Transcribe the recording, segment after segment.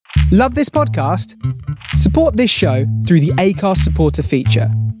Love this podcast? Support this show through the Acast supporter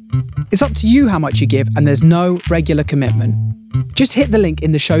feature. It's up to you how much you give, and there's no regular commitment. Just hit the link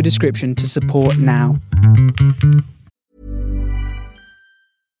in the show description to support now.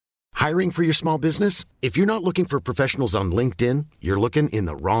 Hiring for your small business? If you're not looking for professionals on LinkedIn, you're looking in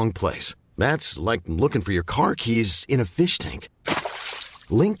the wrong place. That's like looking for your car keys in a fish tank.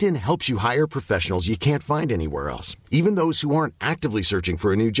 LinkedIn helps you hire professionals you can't find anywhere else, even those who aren't actively searching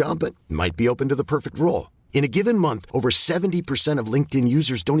for a new job but might be open to the perfect role. In a given month, over 70% of LinkedIn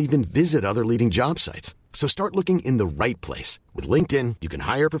users don't even visit other leading job sites. So start looking in the right place. With LinkedIn, you can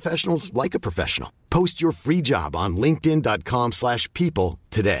hire professionals like a professional. Post your free job on linkedin.com/people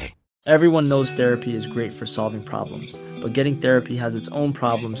today. Everyone knows therapy is great for solving problems, but getting therapy has its own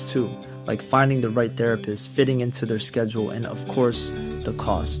problems too, like finding the right therapist, fitting into their schedule, and of course, the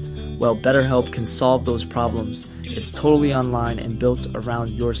cost. Well, BetterHelp can solve those problems. It's totally online and built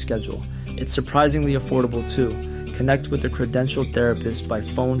around your schedule. It's surprisingly affordable too. Connect with a credentialed therapist by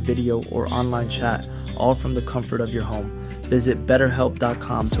phone, video, or online chat, all from the comfort of your home. Visit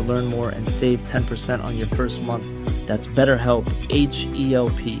BetterHelp.com to learn more and save 10% on your first month. That's BetterHelp,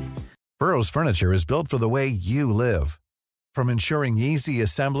 H-E-L-P. Burrow's furniture is built for the way you live. From ensuring easy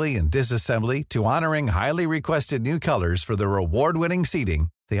assembly and disassembly to honoring highly requested new colors for their award-winning seating,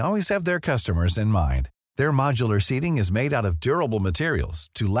 they always have their customers in mind. Their modular seating is made out of durable materials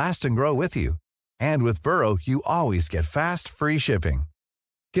to last and grow with you. And with Burrow, you always get fast, free shipping.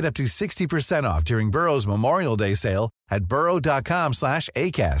 Get up to 60% off during Burrow's Memorial Day sale at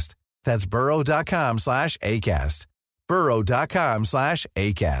burrow.com/ACAST. That's burrow.com/ACAST.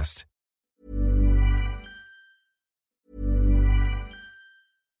 burrow.com/ACAST.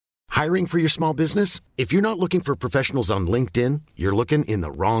 Hiring for your small business? If you're not looking for professionals on LinkedIn, you're looking in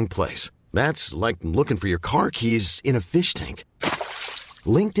the wrong place. That's like looking for your car keys in a fish tank.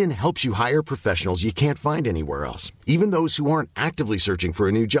 LinkedIn helps you hire professionals you can't find anywhere else, even those who aren't actively searching for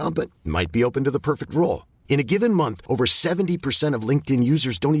a new job but might be open to the perfect role. In a given month, over 70% of LinkedIn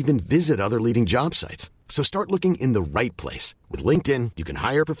users don't even visit other leading job sites. So start looking in the right place. With LinkedIn, you can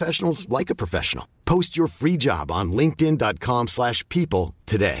hire professionals like a professional. Post your free job on linkedin.com/people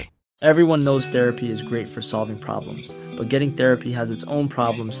today. Everyone knows therapy is great for solving problems, but getting therapy has its own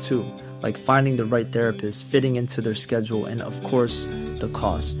problems too, like finding the right therapist, fitting into their schedule, and of course, the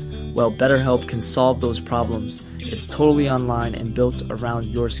cost. Well, BetterHelp can solve those problems. It's totally online and built around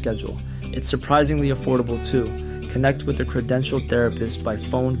your schedule. It's surprisingly affordable too. Connect with a credentialed therapist by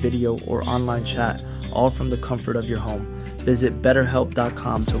phone, video, or online chat, all from the comfort of your home. Visit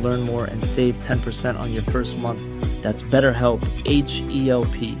BetterHelp.com to learn more and save 10% on your first month. That's BetterHelp,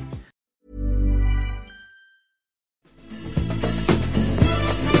 H-E-L-P.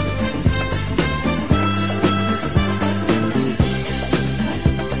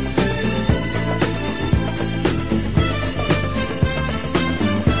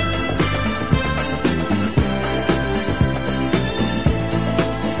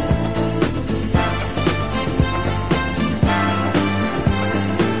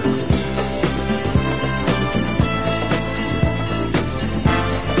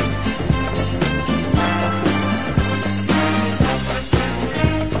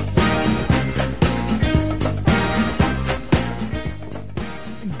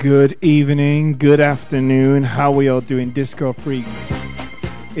 Good evening, good afternoon, how are we all doing, Disco Freaks?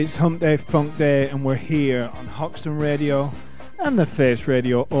 It's Hump Day, Funk Day, and we're here on Hoxton Radio and The Face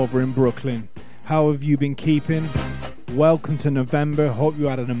Radio over in Brooklyn. How have you been keeping? Welcome to November, hope you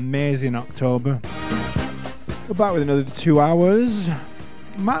had an amazing October. We're back with another 2 hours.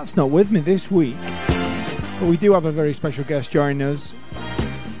 Matt's not with me this week, but we do have a very special guest joining us.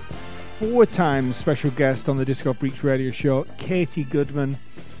 4-time special guest on the Disco Freaks radio show, Katie Goodman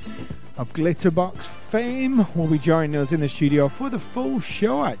of Glitterbox fame will be joining us in the studio for the full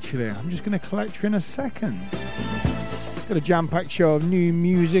show. Actually, I'm just going to collect her in a second. Got a jam-packed show of new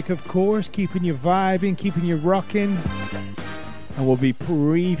music, of course, keeping you vibing, keeping you rocking, and we'll be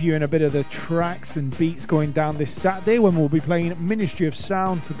previewing a bit of the tracks and beats going down this Saturday when we'll be playing Ministry of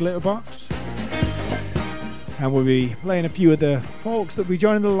Sound for Glitterbox, and we'll be playing a few of the folks that will be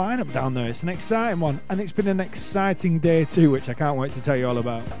joining the lineup down there. It's an exciting one, and it's been an exciting day too, which I can't wait to tell you all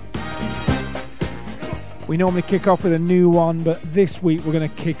about. We normally kick off with a new one, but this week we're going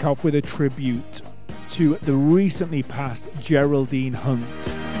to kick off with a tribute to the recently passed Geraldine Hunt.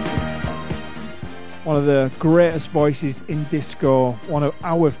 One of the greatest voices in disco, one of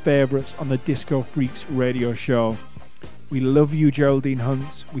our favourites on the Disco Freaks radio show. We love you, Geraldine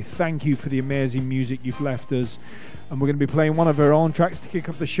Hunt. We thank you for the amazing music you've left us. And we're going to be playing one of her own tracks to kick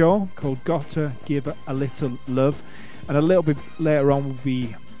off the show called Gotta Give a Little Love. And a little bit later on we'll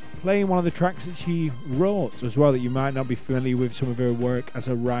be playing one of the tracks that she wrote as well that you might not be familiar with some of her work as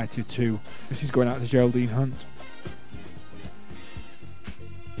a writer too. This is going out to Geraldine Hunt.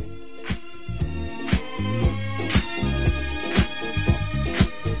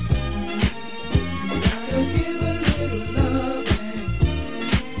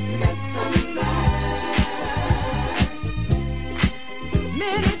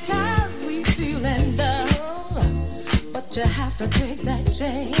 You have to take that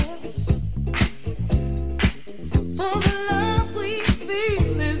chance. For the love we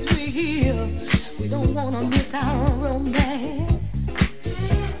feel is real. We don't want to miss our romance.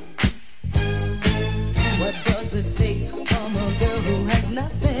 What does it take from a girl who has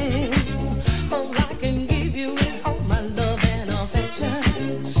nothing? All I can give you is all my love and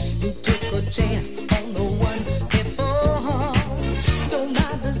affection. You took a chance on the one before. Don't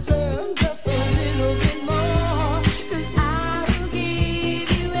I deserve just a little bit more?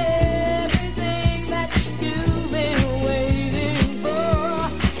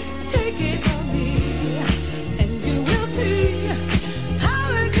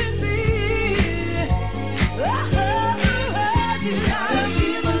 How it can be. Oh, you gotta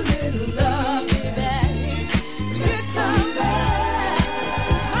give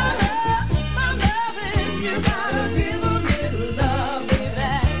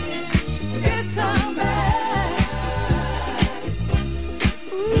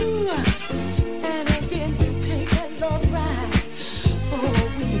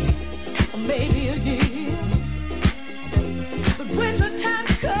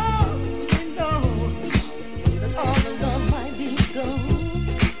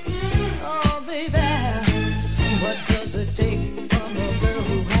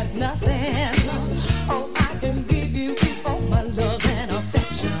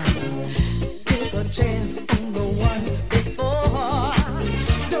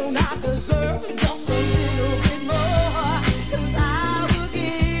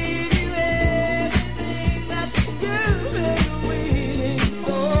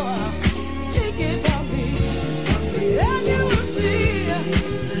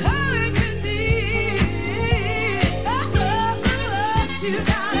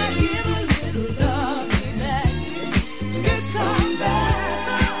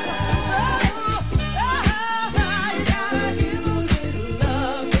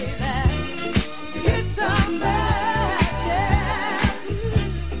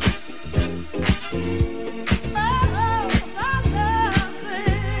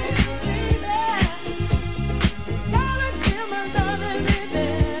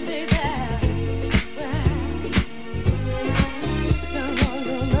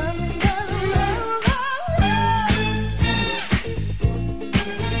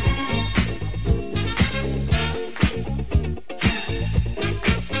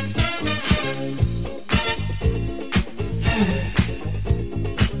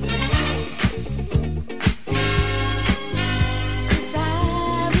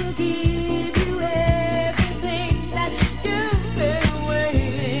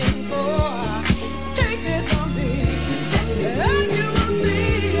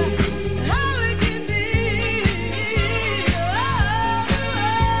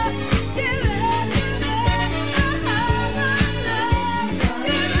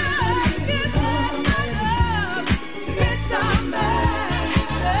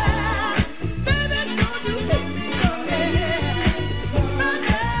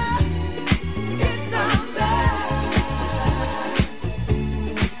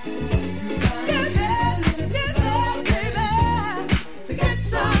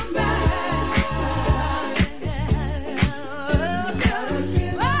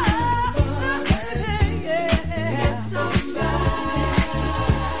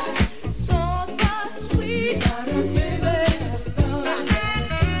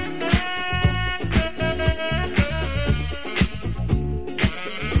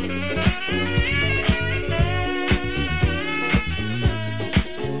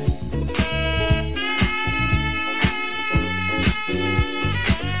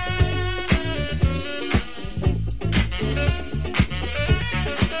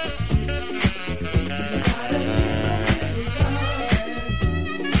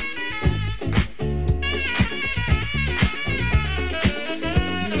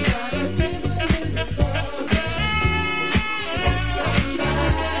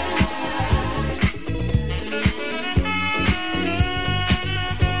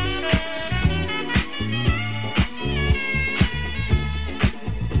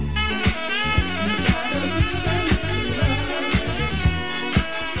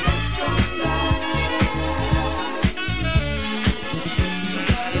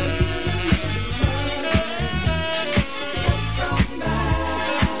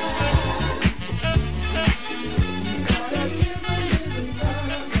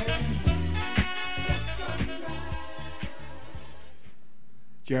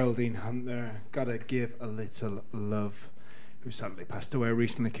Geraldine Hunt there. Gotta give a little love, who sadly passed away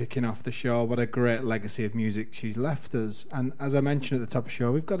recently, kicking off the show. What a great legacy of music she's left us. And as I mentioned at the top of the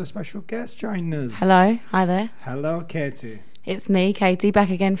show, we've got a special guest joining us. Hello, hi there. Hello, Katie. It's me, Katie, back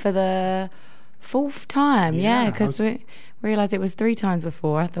again for the 4th time. Yeah, because we realised it was 3 times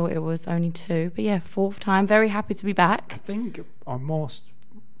before. I thought it was only 2. But yeah, 4th time. Very happy to be back. I think our most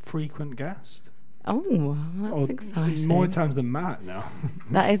frequent guest. Oh, that's exciting. More times than Matt now.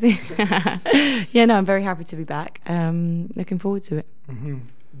 That is it. Yeah, no, I'm very happy to be back. Looking forward to it. Mm-hmm.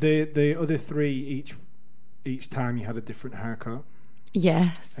 The other 3, each time you had a different haircut.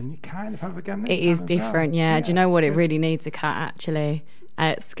 Yes. And you kind of have again this It time is as different, well. yeah. Do you know what? It really needs a cut, actually.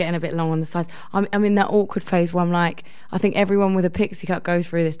 It's getting a bit long on the sides. I'm in that awkward phase where I'm like, I think everyone with a pixie cut goes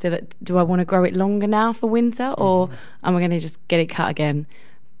through this. Do I want to grow it longer now for winter, or am I going to just get it cut again?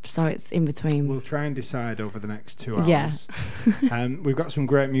 So it's in between. We'll try and decide over the next 2 hours. Yeah. We've got some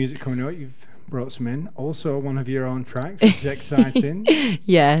great music coming up. You've brought some in. Also one of your own tracks, which is exciting.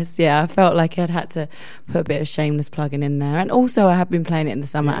 Yes, yeah. I felt like I'd had to put a bit of shameless plugging in there. And also I have been playing it in the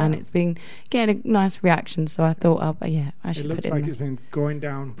summer and it's been getting a nice reaction. So I thought, I should put it in. It looks like it's been going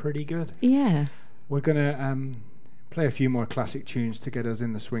down pretty good. Yeah. We're going to play a few more classic tunes to get us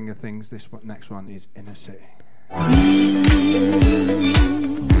in the swing of things. This next one is Inner City.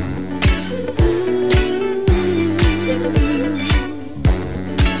 Before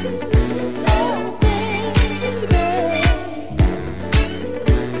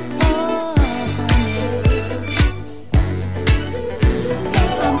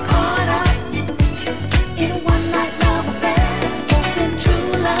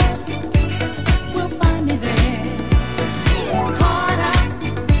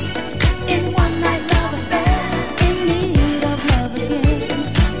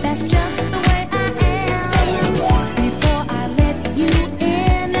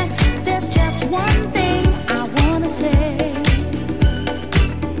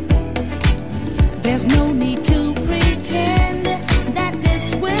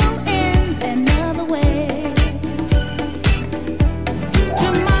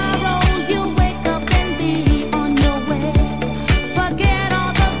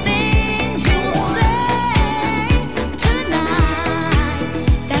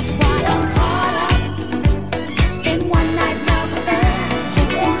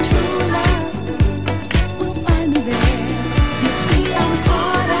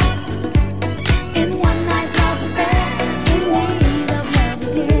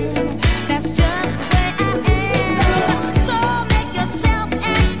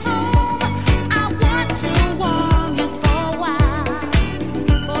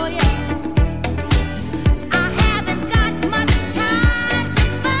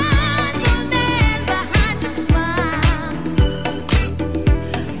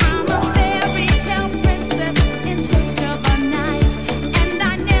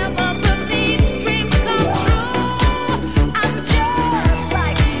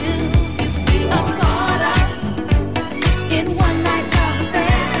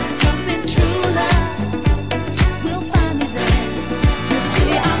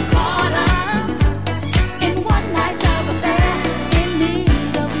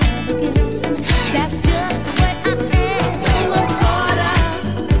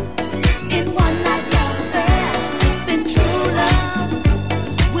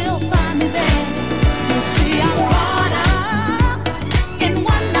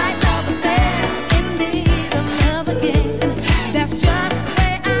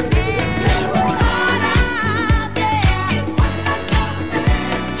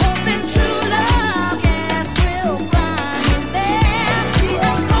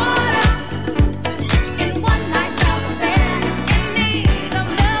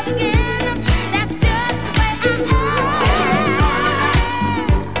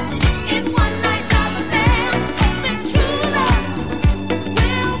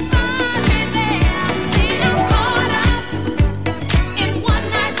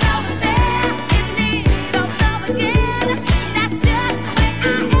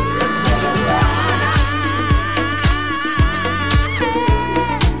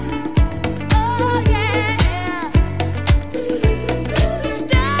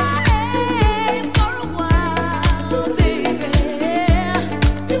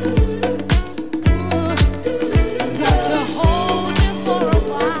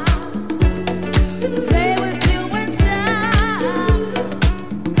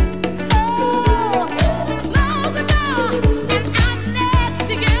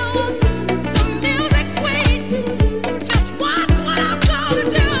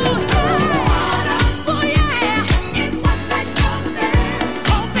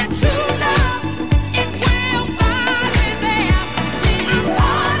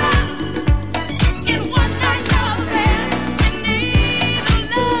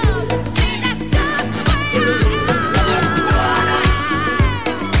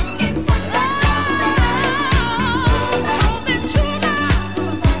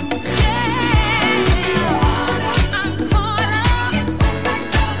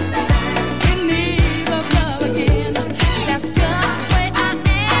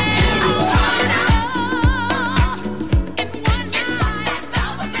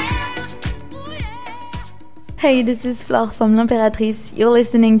Hey, this is Flore from L'Impératrice. You're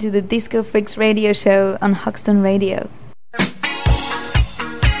listening to the Disco Freaks radio show on Hoxton Radio.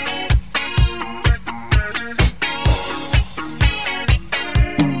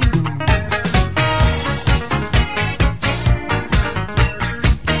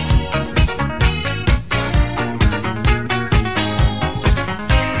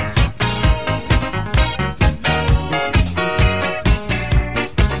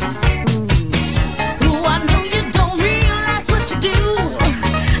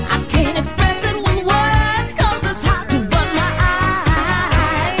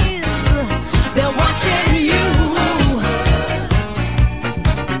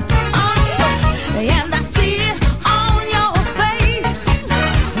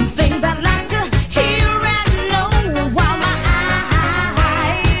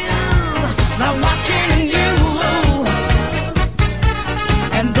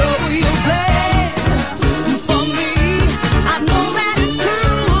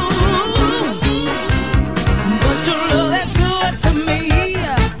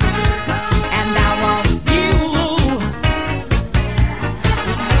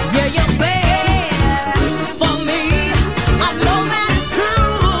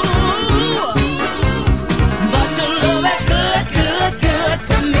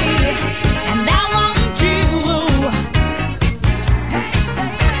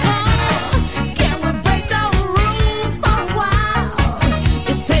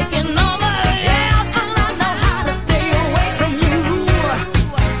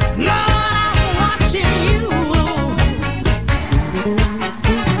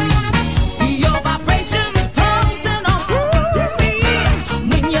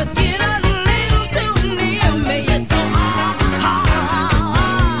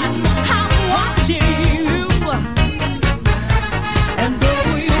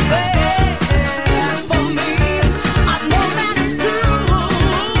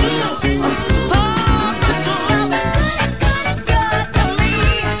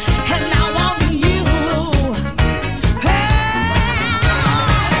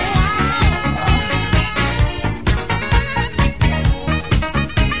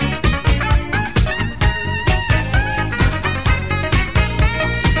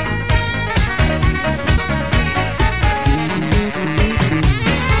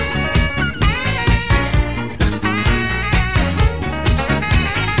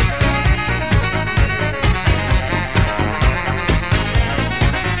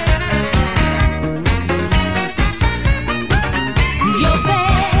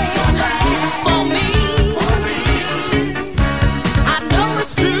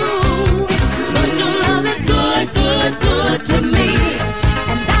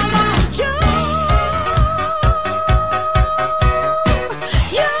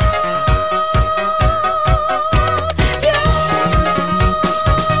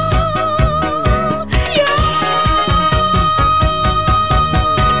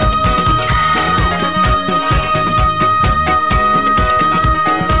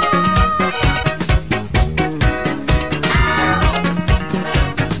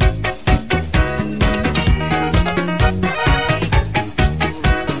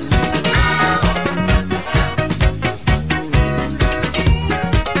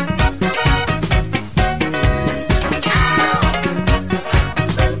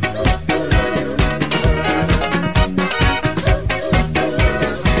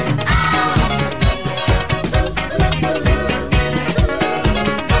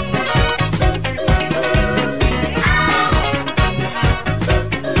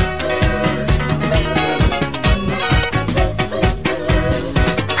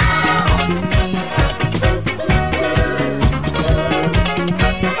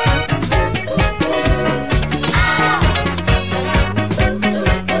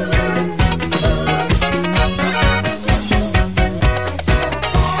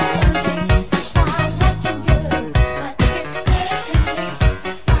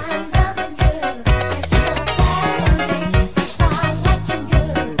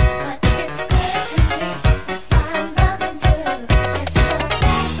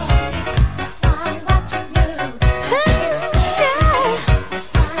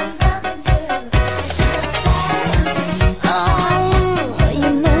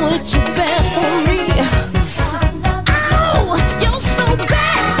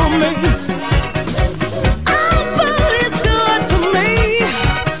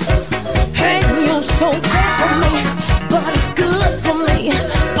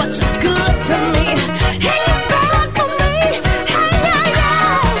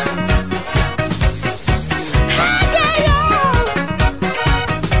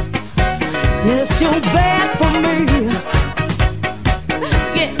 Yes, you're bad for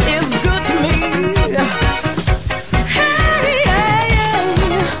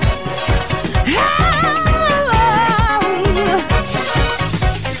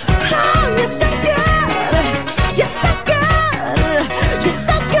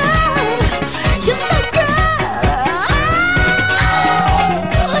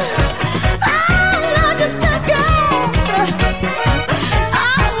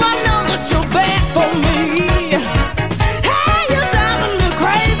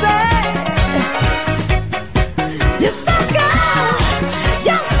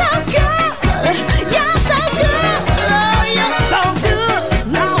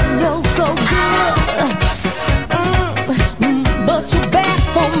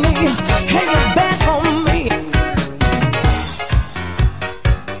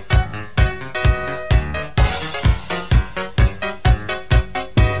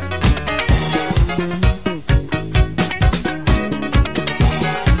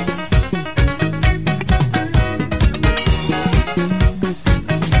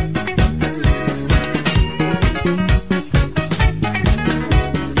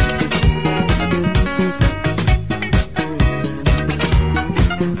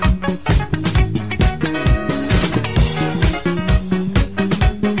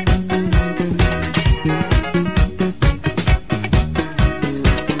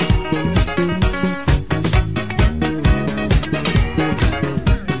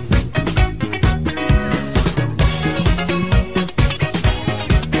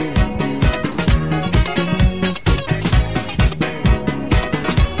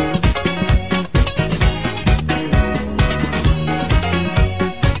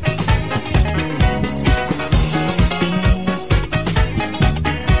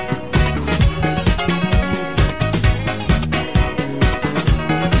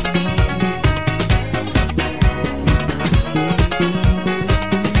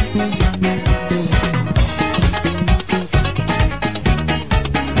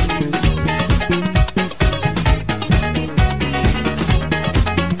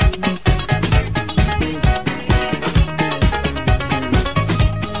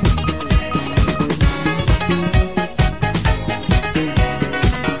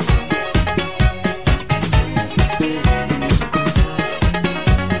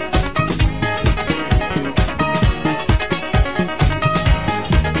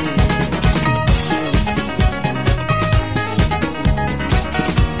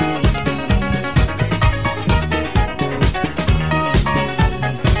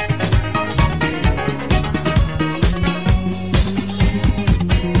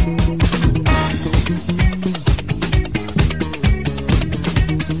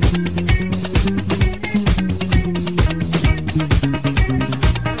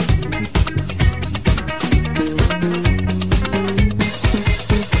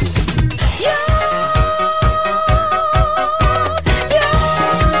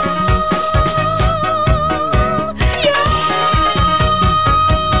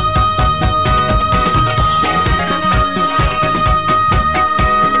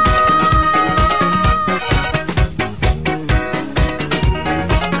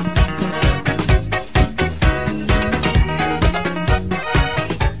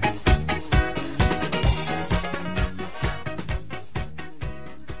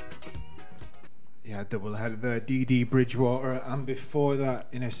Metalhead there, Dee Bridgewater, and before that,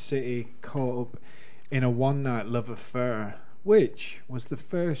 Inner City, caught up in a one-night love affair, which was the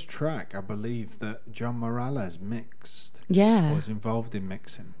first track, I believe, that John Morales mixed. Yeah. Was involved in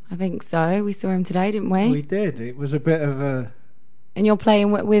mixing. I think so. We saw him today, didn't we? We did. It was a bit of a... And you're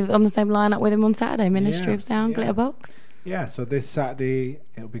playing with on the same lineup with him on Saturday, Ministry Yeah, of Sound, yeah. Glitterbox. Yeah, so this Saturday,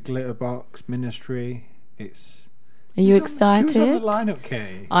 it'll be Glitterbox, Ministry. It's... Are you excited? Who's on the lineup,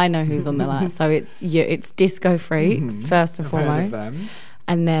 Kay? I know who's on the lineup. So it's Disco Freaks, first and I've heard of foremost. them.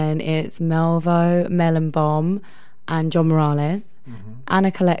 And then it's Melvo, Melon Bomb, and John Morales,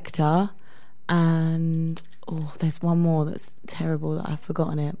 Anna Collector, and there's one more that's terrible that I've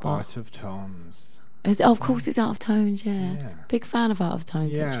forgotten it. But Art of Tones. of course it's Art of Tones, yeah. Big fan of Art of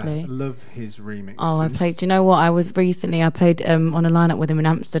Tones, actually. I love his remixes. Oh, I played. Do you know what? I played on a lineup with him in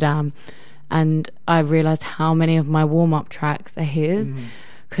Amsterdam, and I realised how many of my warm up tracks are his.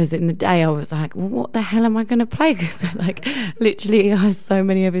 Because in the day I was like, well, what the hell am I going to play? Because literally he has so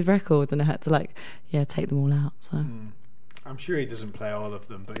many of his records, and I had to take them all out. So I'm sure he doesn't play all of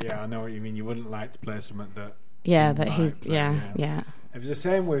them, but yeah, I know what you mean. You wouldn't like to play something that yeah. It was the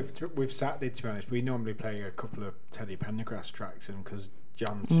same with Saturday, to be honest. We normally play a couple of Teddy Pendergrass tracks in because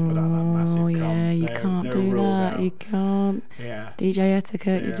John's just put out that massive comp. Yeah, you can't do that. You can't. Yeah. DJ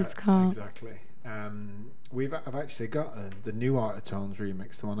etiquette, you just can't. Exactly. I've actually got the new Art of Tones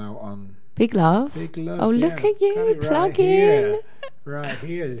remix, the one out on Big Love. Oh, look at you, plug in. Here. Right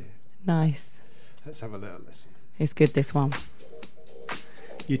here. Nice. Let's have a little listen. It's good, this one.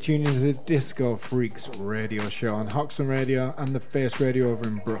 You're tuning into the Disco Freaks radio show on Hoxton Radio and the Face Radio over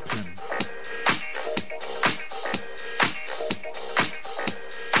in Brooklyn.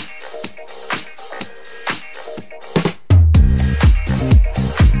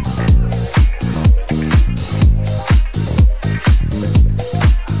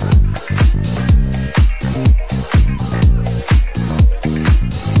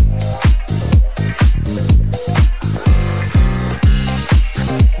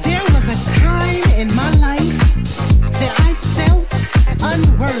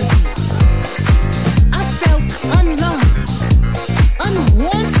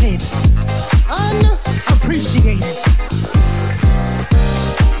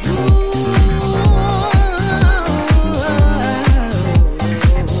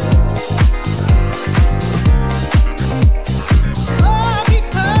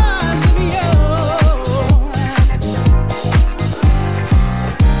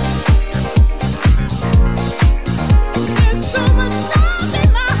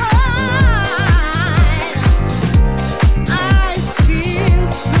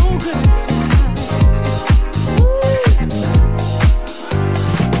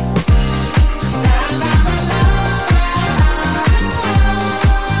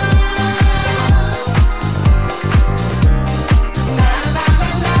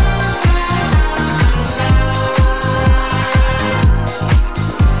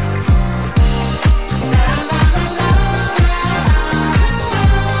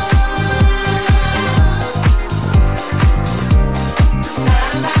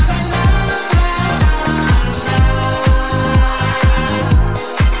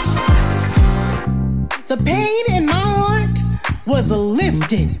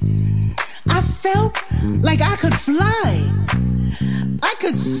 I felt like I could fly. I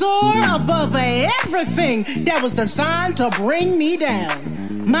could soar above everything that was designed to bring me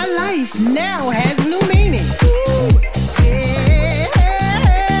down. My life now has new meaning. Ooh, yeah.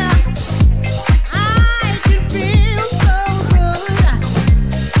 I can feel so good.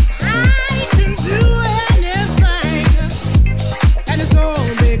 I can do anything, and it's all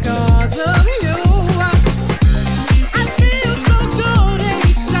because of you. I feel so good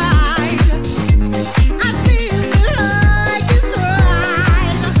inside. I feel like it's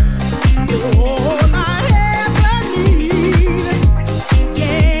right. You're all I ever need.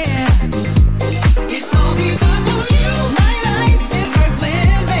 Yeah, it's all because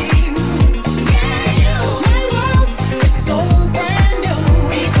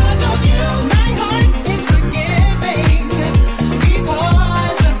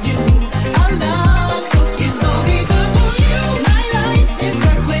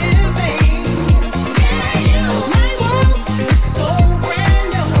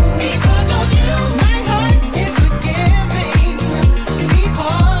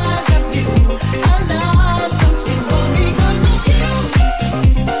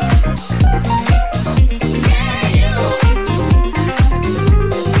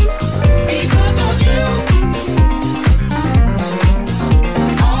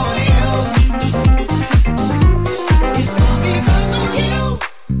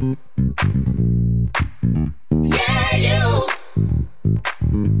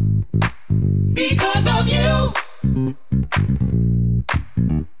Because of you.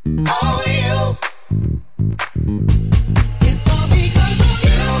 Oh, you. It's all because of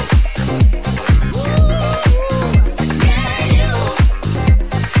you. Ooh, yeah, you.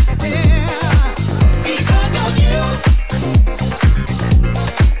 Yeah. Because of you.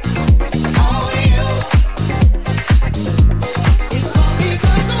 Oh, you. It's all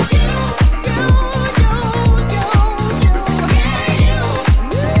because of you. You. Yeah, you.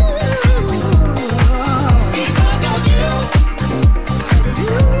 Because of you.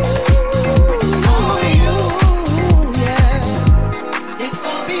 Oh, you. Yeah. It's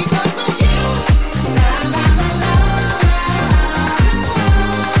all because of you. La la la la.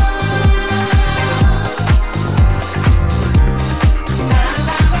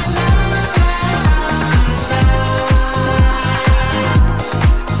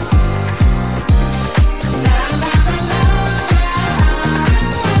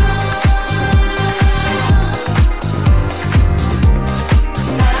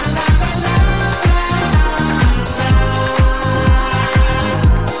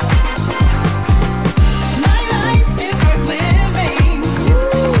 My life is worth living.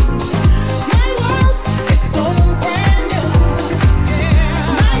 My world is so brand new.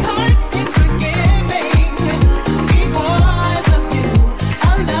 My heart is forgiving because of you.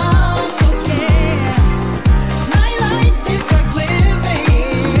 A love so true. My life is worth living.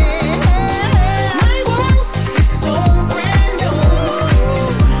 My world is so brand new.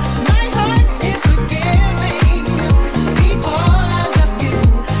 My heart is forgiving because of you.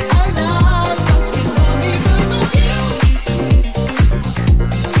 A love so true. Because of you.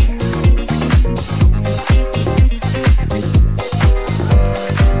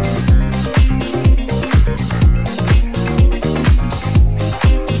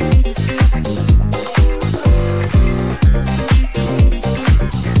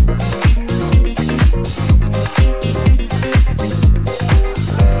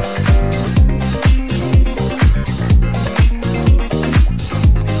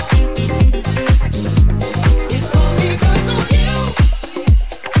 It's all because of you.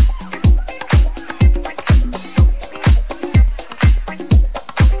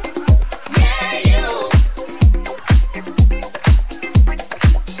 Yeah, you.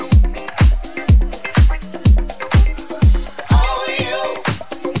 Oh,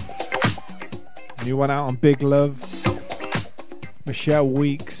 you. New one out on Big Love. Michelle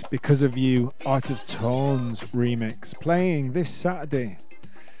Weeks, Because of You, Art of Tones remix, playing this Saturday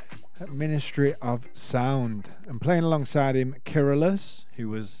at Ministry of Sound. And playing alongside him, Kyrillus,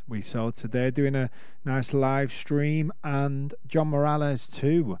 who we saw today, doing a nice live stream, and John Morales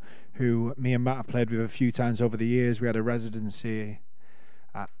too, who me and Matt have played with a few times over the years. We had a residency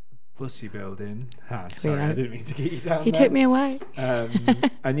at Bussy Building. Sorry, I didn't mean to get you down You there. took me away.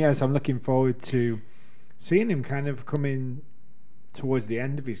 And yes, I'm looking forward to seeing him kind of coming towards the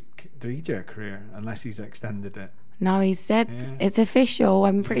end of his DJ career, unless he's extended it. No, he said Yeah. it's official.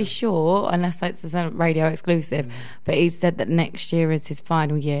 I'm pretty sure, unless it's a radio exclusive. But he said that next year is his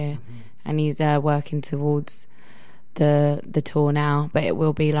final year, and he's working towards the tour now. But it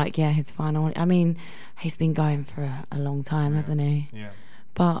will be like, his final. I mean, he's been going for a long time, hasn't he? Yeah.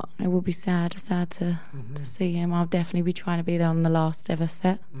 But it will be sad to see him. I'll definitely be trying to be there on the last ever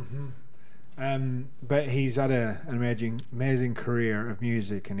set. But he's had an amazing career of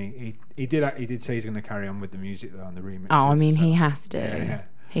music, and he did say he's going to carry on with the music though on the remixes. Oh, I mean, so. he has to. Yeah.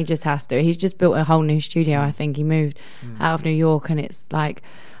 He just has to. He's just built a whole new studio. I think he moved out of New York, and it's like,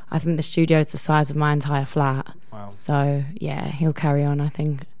 I think the studio is the size of my entire flat. Wow. So yeah, he'll carry on, I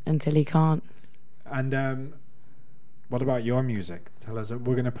think, until he can't. And what about your music? Tell us.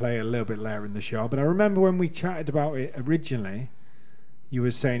 We're going to play a little bit later in the show, but I remember when we chatted about it originally, you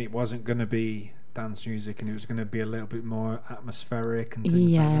were saying it wasn't going to be dance music and it was going to be a little bit more atmospheric and things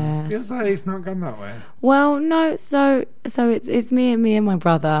like that. Yes. Feels like it's not gone that way. Well, no. So it's me and my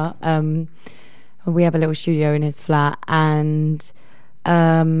brother. We have a little studio in his flat, and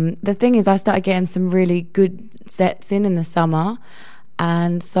the thing is, I started getting some really good sets in the summer.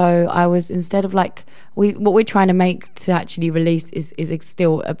 And so I was, instead of like, what we're trying to make to actually release is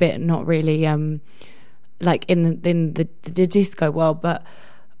still a bit not really like in the disco world, but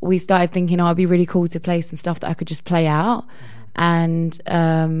we started thinking, it'd be really cool to play some stuff that I could just play out. And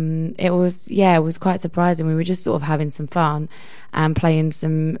it was quite surprising. We were just sort of having some fun and playing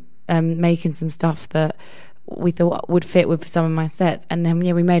some, making some stuff that we thought would fit with some of my sets. And then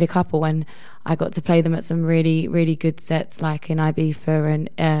we made a couple, and I got to play them at some really, really good sets, like in Ibiza and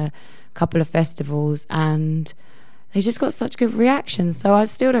a couple of festivals, and they just got such good reactions. So I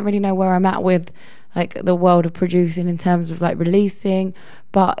still don't really know where I'm at with like the world of producing in terms of like releasing,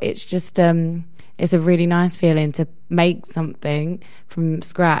 but it's just it's a really nice feeling to make something from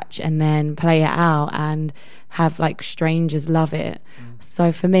scratch and then play it out and have like strangers love it.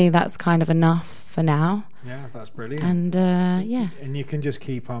 So for me, that's kind of enough for now. Yeah, that's brilliant. And and you can just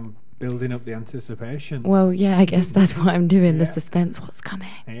keep on building up the anticipation. Well, yeah, I guess that's what I'm doing. The suspense, what's coming.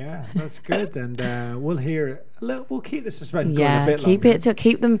 Yeah, that's good. And we'll hear a little. We'll keep the suspense going a bit keep longer. it to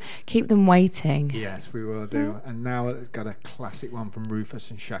keep them waiting. Yes, we will do. And now it's got a classic one from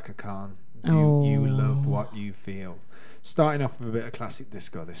Rufus and Shaka Khan. Do you love what you feel? Starting off with a bit of classic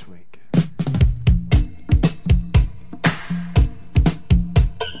disco this week.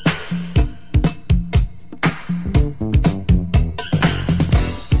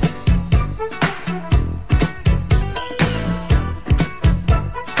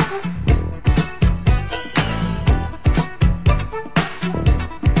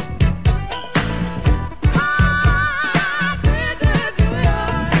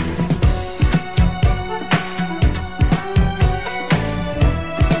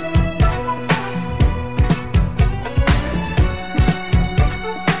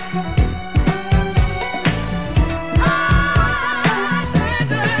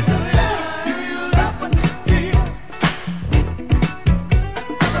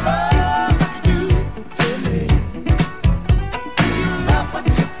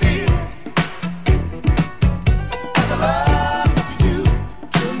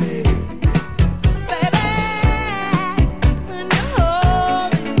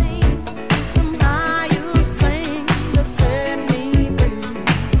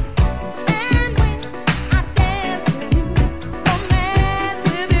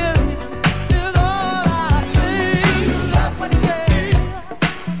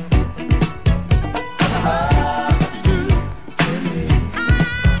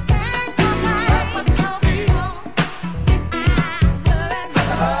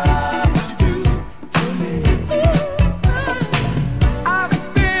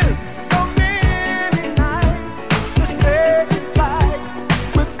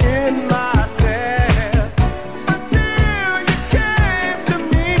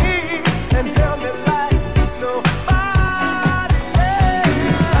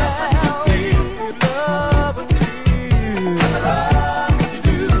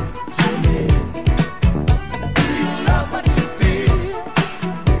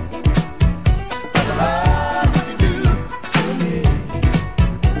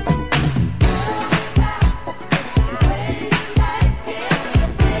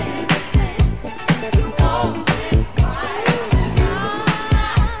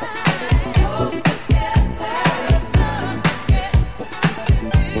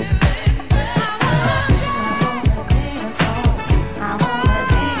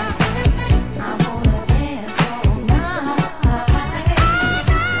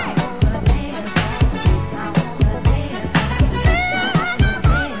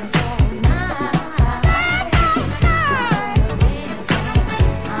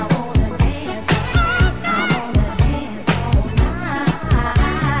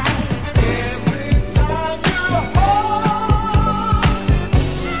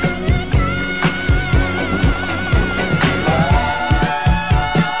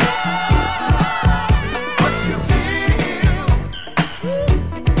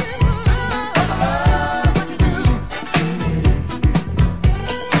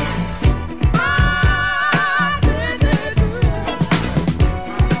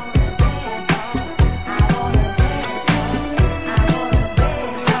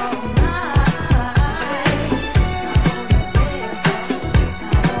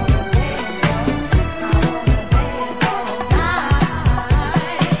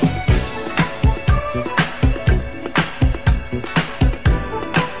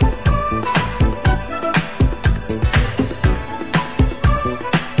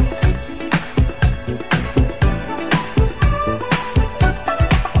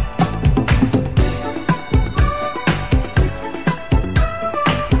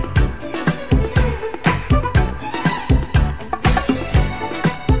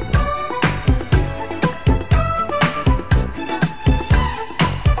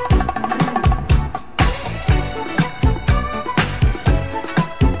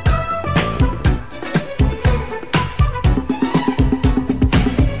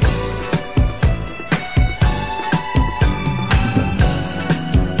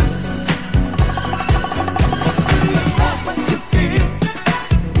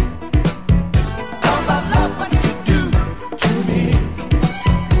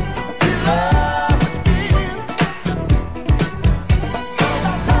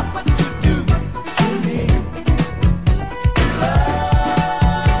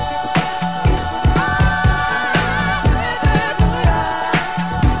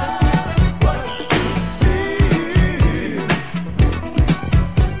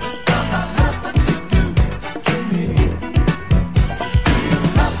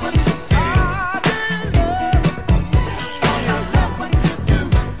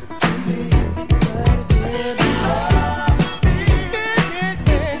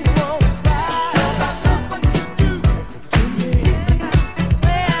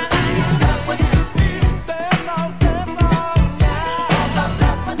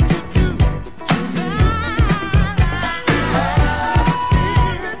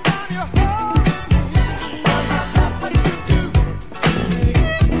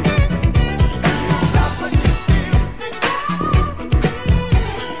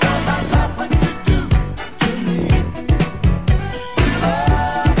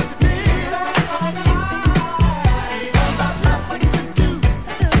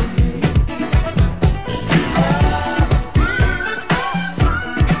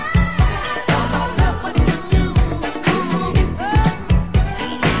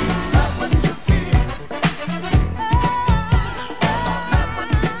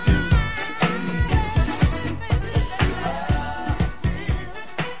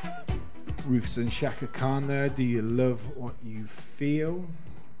 Hobbs and Shaka Khan there. Do you love what you feel?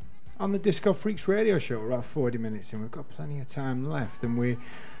 On the Disco Freaks radio show, we're about 40 minutes in. We've got plenty of time left, and we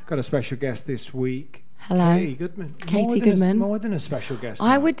got a special guest this week. Hello. Katie Goodman. Katie Goodman. More than a special guest.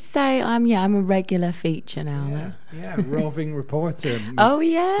 I now. would say I'm a regular feature now. Yeah, roving reporter.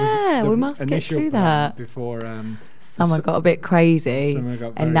 We must get to that. Before summer got a bit crazy,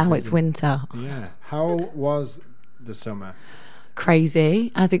 and now it's winter. Yeah. How was the summer?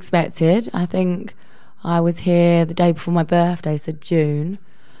 Crazy, as expected. I think I was here the day before my birthday, so June.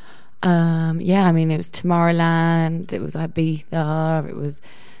 It was Tomorrowland, it was Ibiza, it was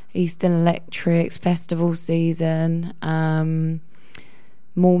Eastern Electrics, festival season,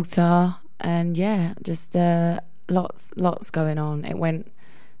 Malta, and just lots going on.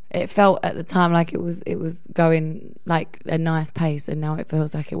 It felt at the time like it was going like a nice pace, and now it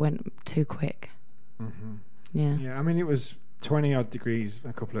feels like it went too quick. Mm-hmm. Yeah. I mean, it was 20-odd degrees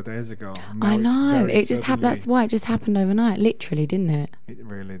a couple of days ago. I know. It just happened. That's why it just happened overnight, literally, didn't it? It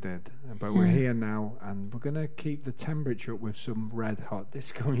really did. But we're here now, and we're going to keep the temperature up with some red hot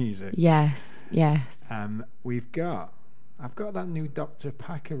disco music. Yes. I've got that new Dr.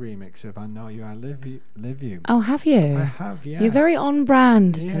 Packer remix of I Know You, I Live You. Oh, have you? I have, yeah. You're very on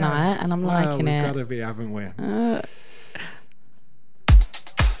brand tonight, and I'm liking it. We've got to be, haven't we?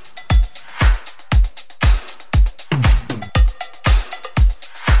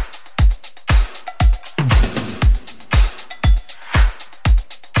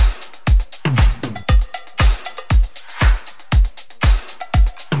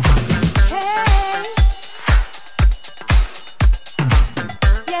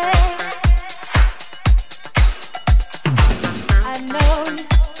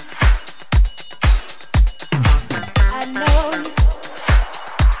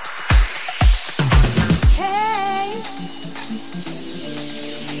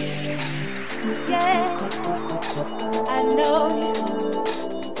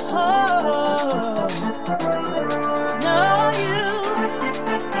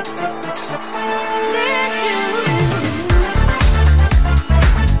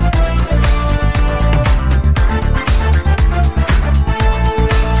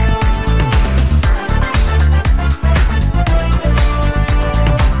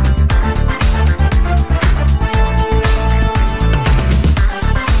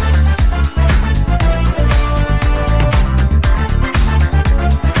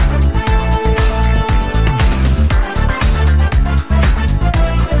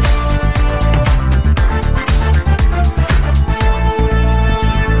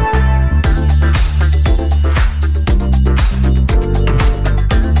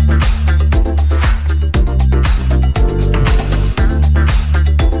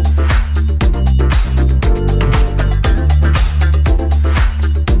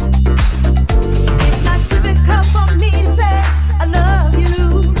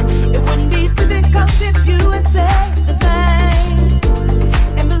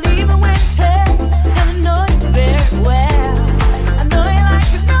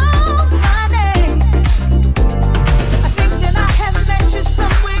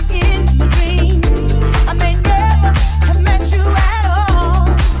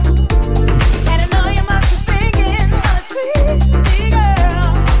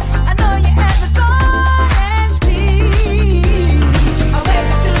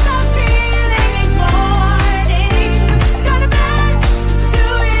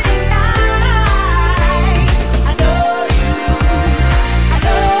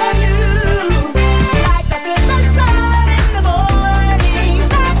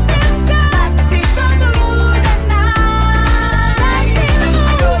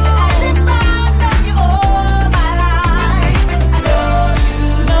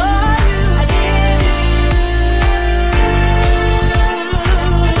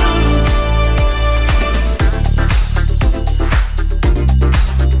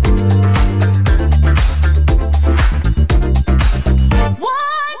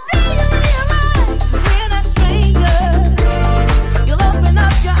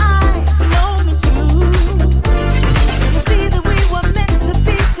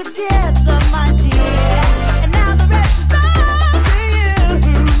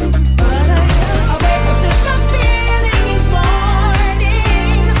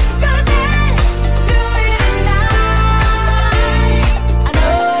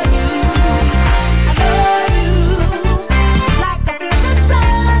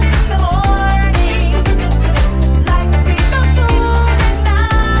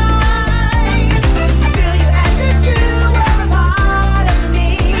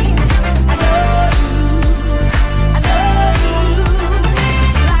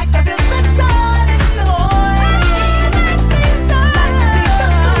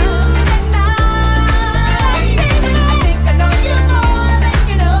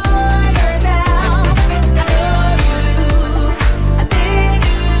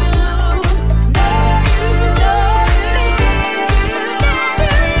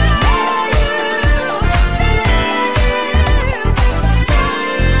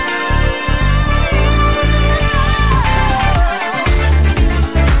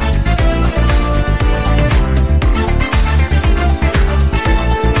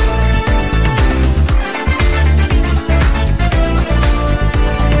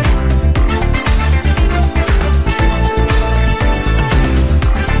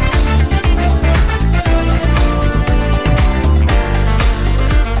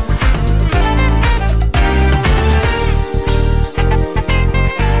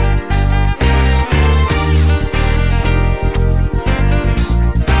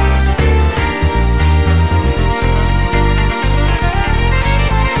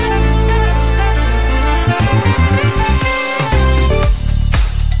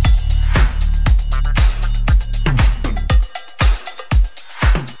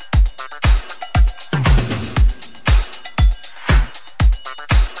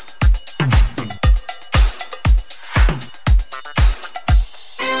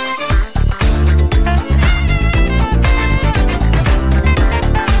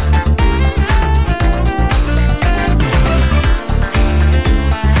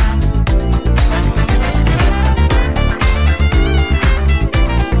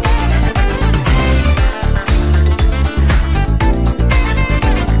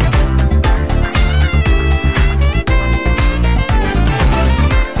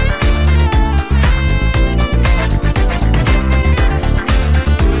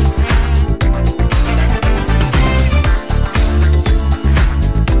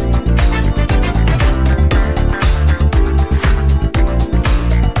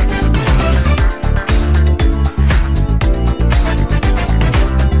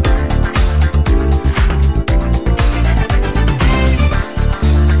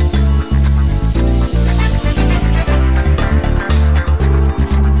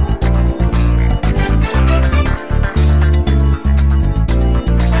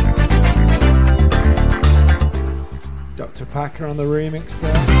 Packer on the remix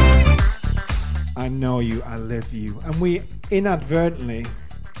there. I Know You, I Live You. And we inadvertently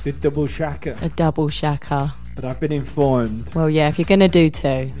did double shaka. A double shaka. But I've been informed. Well, yeah, if you're going to do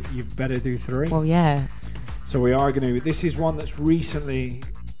 2. You better do 3. Well, yeah. So we are going to... This is one that's recently...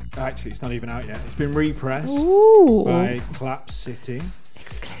 Actually, it's not even out yet. It's been repressed by Clap City.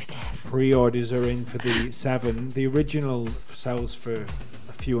 Exclusive. Pre-orders are in for the 7. The original sells for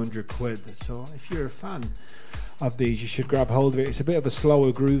a few £100. So if you're a fan of these, you should grab hold of it. It's a bit of a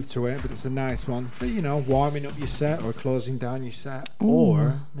slower groove to it, but it's a nice one for, you know, warming up your set or closing down your set. Ooh.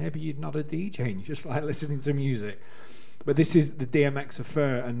 Or maybe you're not a DJ and you just like listening to music. But this is the DMX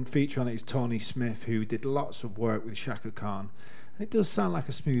Affair, and feature on it is Tony Smith, who did lots of work with Shaka Khan. And it does sound like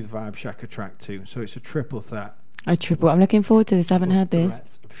a smooth vibe Shaka track too, so it's a triple threat. A triple. I'm looking forward to this. I haven't heard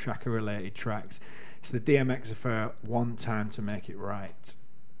this. Of Shaka related tracks. It's the DMX Affair, One Time to Make It Right.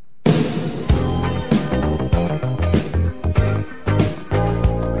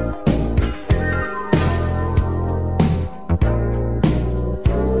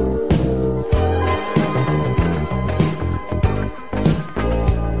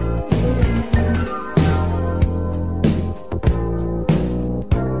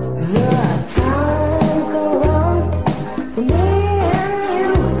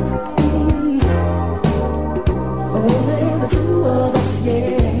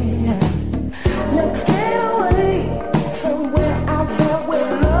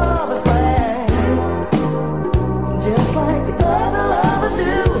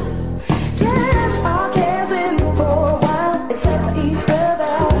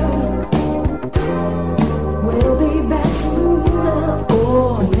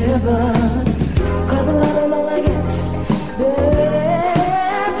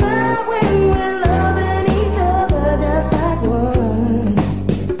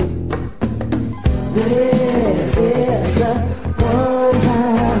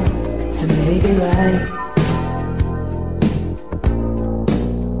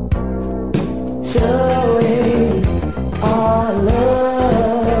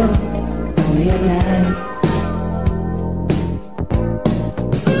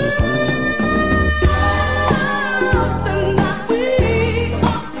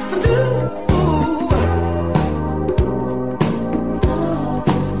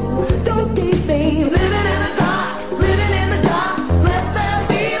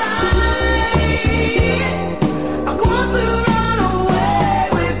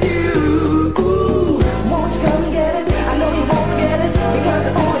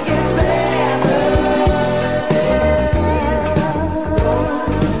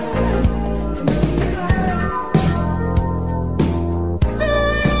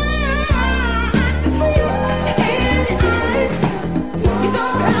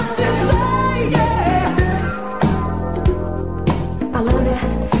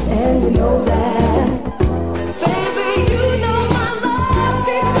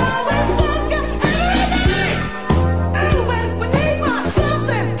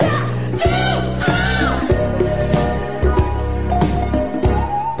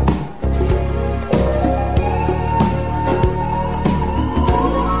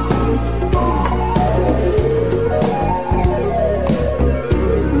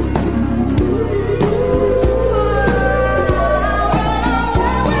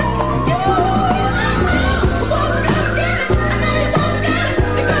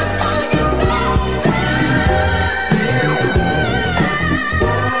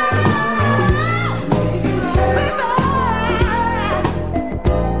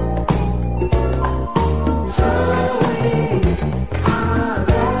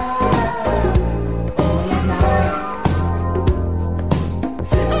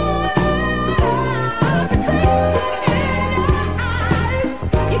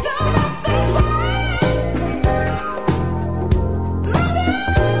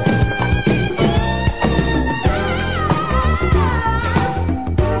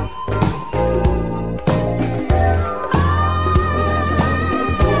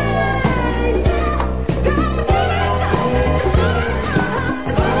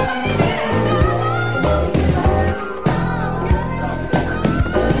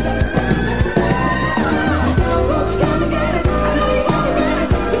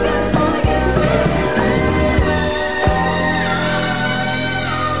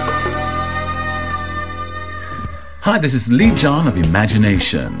 Hi, this is Lee John of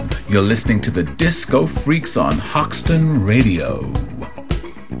Imagination. You're listening to the Disco Freaks on Hoxton Radio.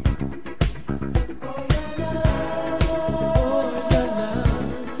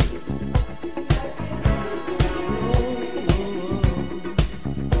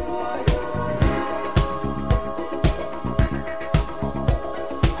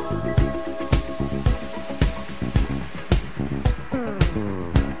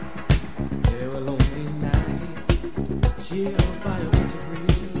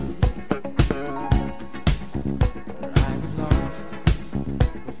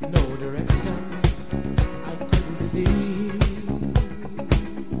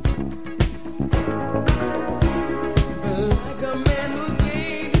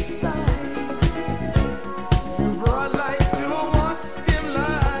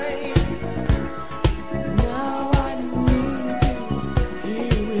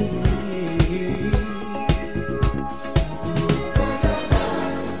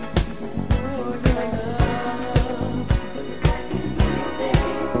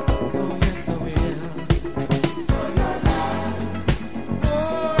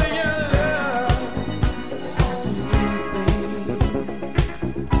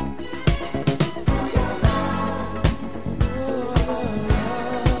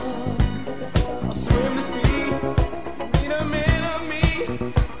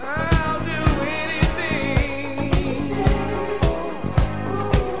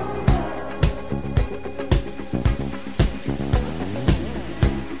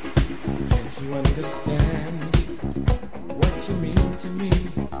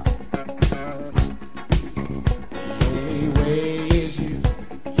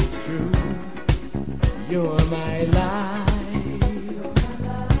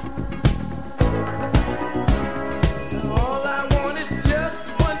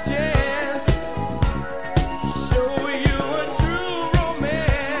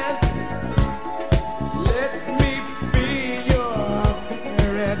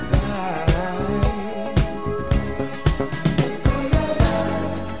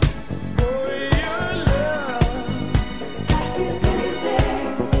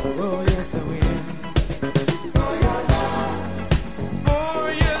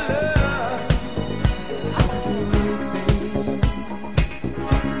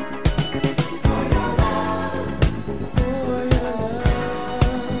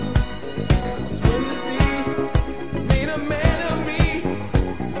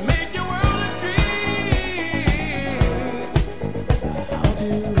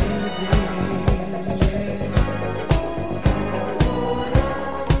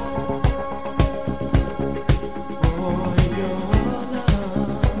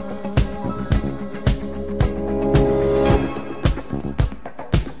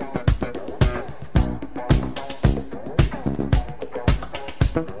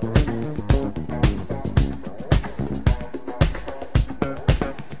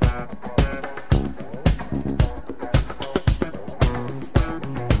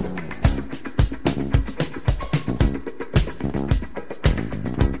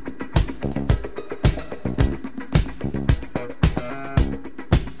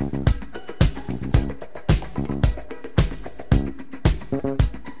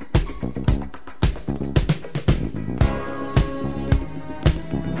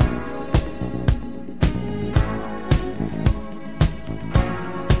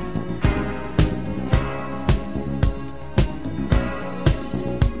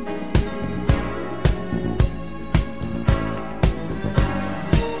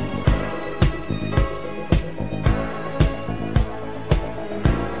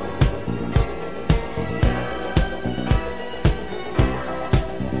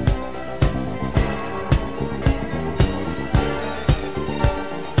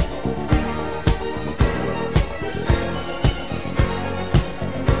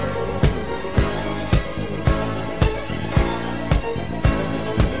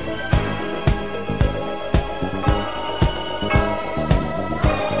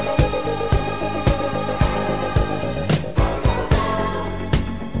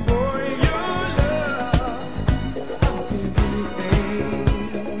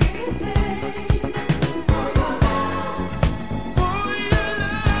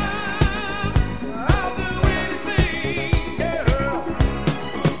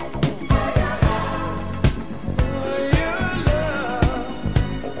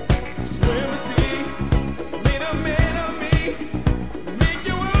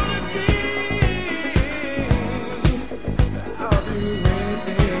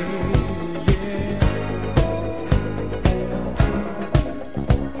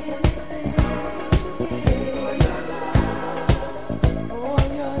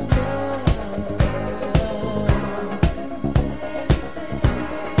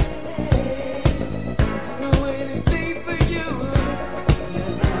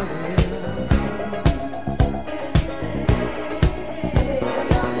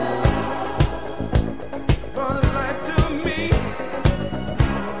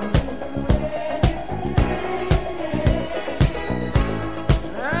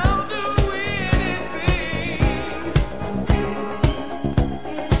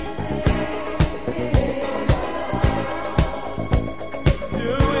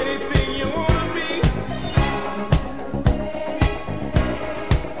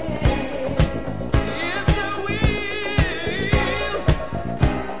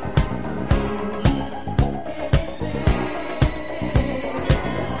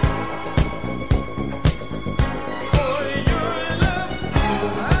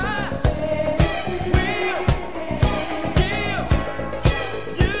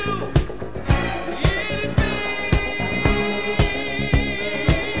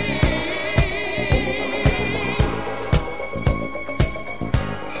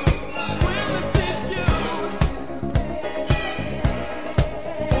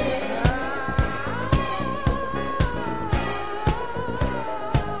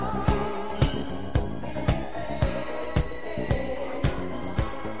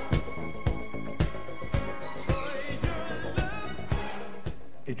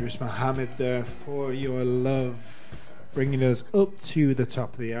 Idris Mohammed there for Your Love, bringing us up to the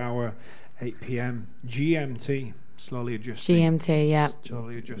top of the hour, 8 p.m. GMT, slowly adjusting. GMT, yeah.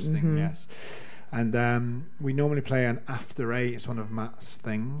 Slowly adjusting, yes. And we normally play an after 8. It's one of Matt's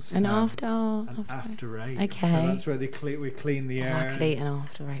things. An after 8. Okay. So that's where we clean the air. I could eat an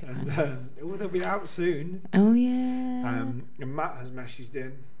after 8. And they'll be out soon. Oh, yeah. And Matt has messaged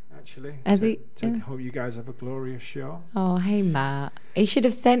in, actually. Has he? Said, hope you guys have a glorious show. Oh, hey, Matt. He should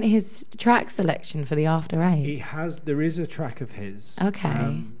have sent his track selection for the After 8. He has. There is a track of his.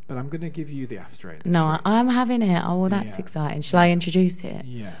 Okay. But I'm going to give you the After 8. No, I'm having it. Oh, well, that's exciting. Shall I introduce it?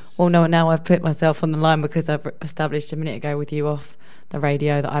 Yes. Well, no, now I've put myself on the line because I've established a minute ago with you off the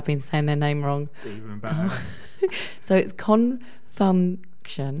radio that I've been saying their name wrong. Even better. So it's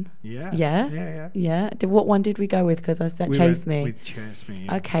Confunction. Yeah. What one did we go with? Because I said Chase Me. With Chase Me.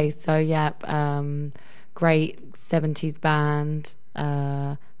 Yeah. Okay, so great 70s band.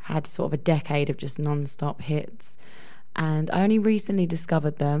 Had sort of a decade of just non-stop hits. And I only recently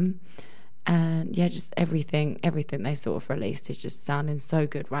discovered them, and just everything they sort of released is just sounding so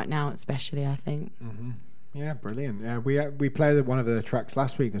good right now, especially, I think. Yeah, brilliant. Yeah, we played one of the tracks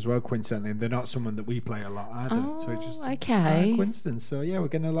last week as well, coincidentally. They're not someone that we play a lot either, so it's just okay. Coincidence. So yeah, we're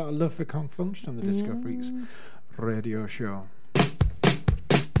getting a lot of love for Confunction on the Disco Freaks radio show.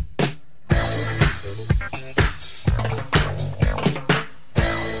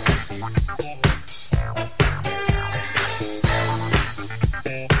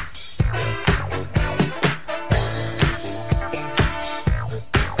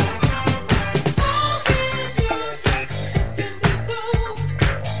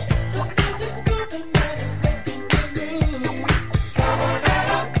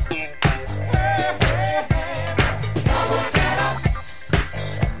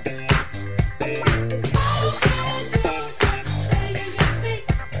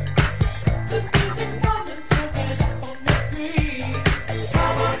 Look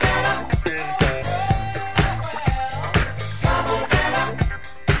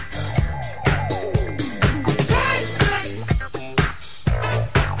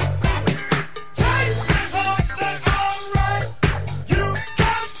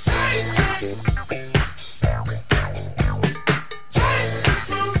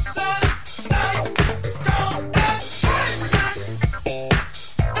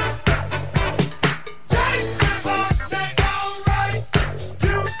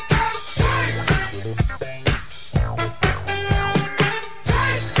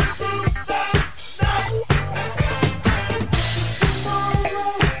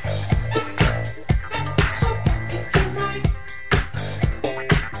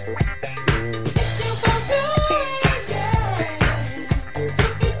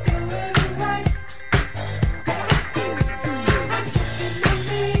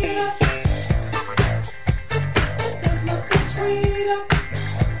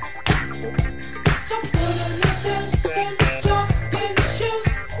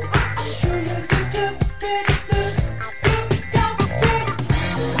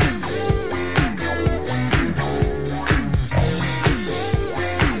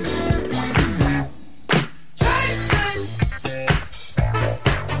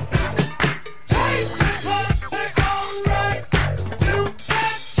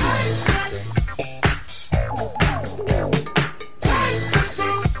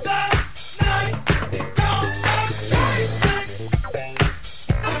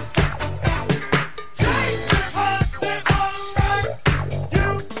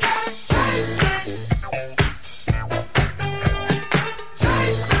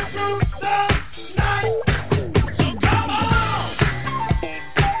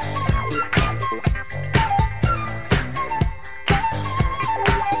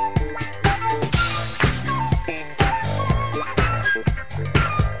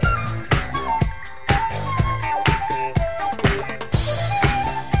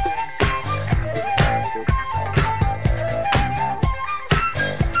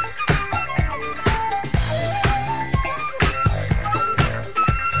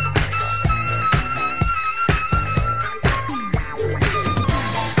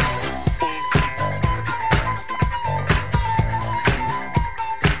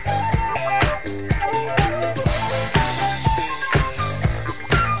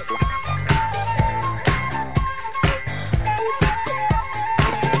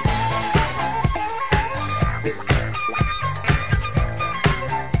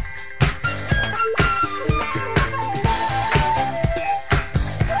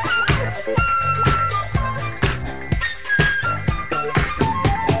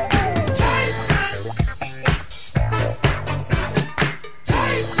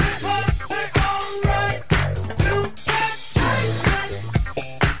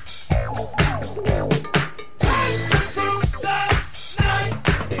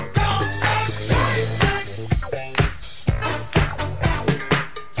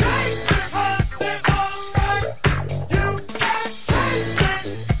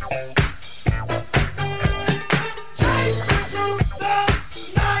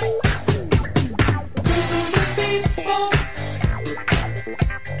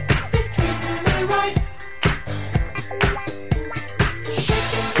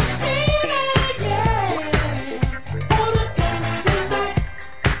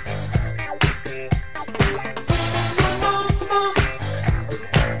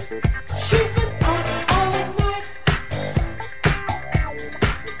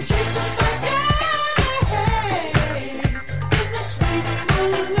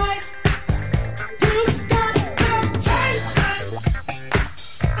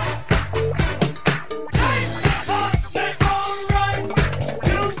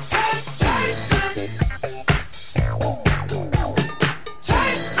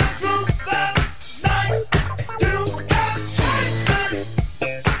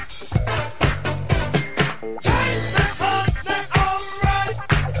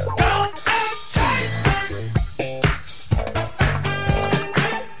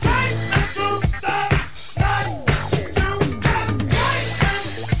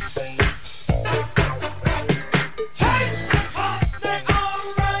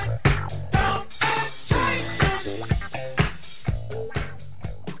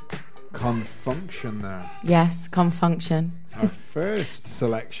time. Yes, Confunction. Our first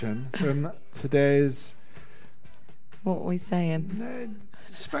selection from today's What are we saying?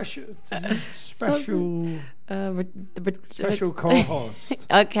 special Special co-host.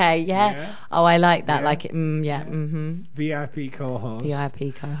 Okay, yeah. Yeah. Oh, I like that. Yeah. Like it. Yeah. Mm-hmm. VIP co-host.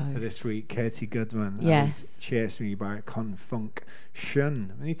 VIP co-host. For this week, Katie Goodman. Yes. Chased Me by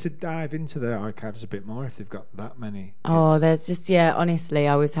Confunction. We need to dive into their archives a bit more if they've got that many. Oh, hits. there's just, honestly,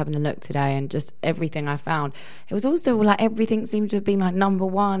 I was having a look today and just everything I found. It was also like everything seemed to have been like number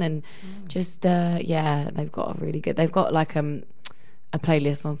one and just, they've got a really good, they've got like a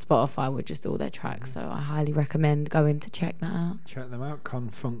playlist on Spotify with just all their tracks. So I highly recommend going to check that out. Check them out,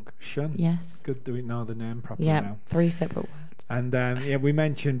 Confunction. Yes. Good that we know the name properly Yeah, now. 3 separate words. And we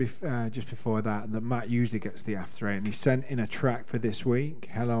mentioned just before that Matt usually gets the after eight, and he sent in a track for this week.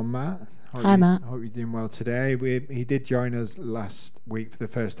 Hello, Matt. Hi, Matt. Hope you're doing well today. He did join us last week for the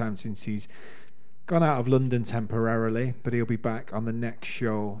first time since he's gone out of London temporarily, but he'll be back on the next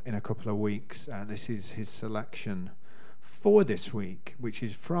show in a couple of weeks. This is his selection for this week, which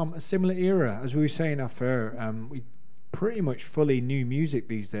is from a similar era. As we were saying off air, we pretty much fully new music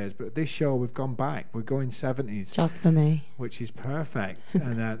these days, but this show we've gone back. We're going 70s. Just for me. Which is perfect.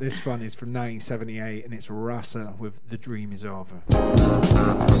 And this one is from 1978, and it's Rasa with The Dream Is Over.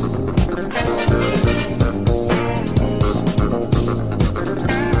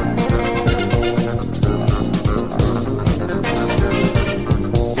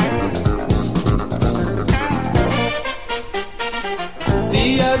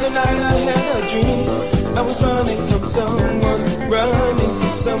 The other night I had a dream. I was running from someone, running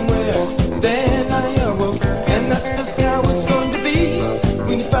to somewhere. Then I awoke, and that's just how it's going to be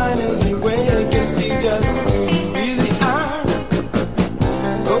when you finally wake and see just who you really are.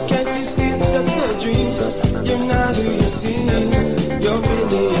 Oh, can't you see it's just a dream? You're not who you seem. You're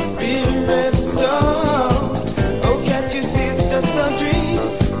really a spirit soul. Oh, can't you see it's just a dream?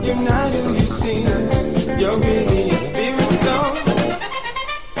 You're not who you seem. You're really a spirit soul.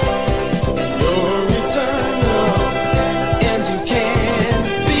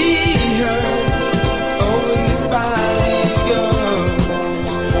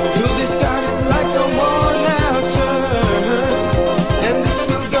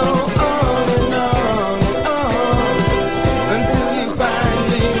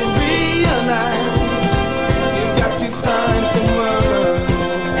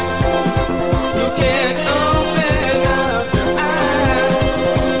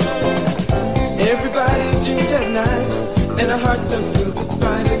 Hearts are filled with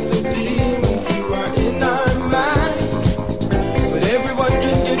fighting the demons who are in our minds. But everyone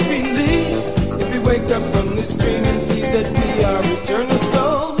can get relief if we wake up from this dream and see that we are eternal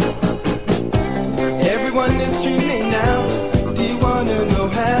souls. Everyone is dreaming now. Do you want to know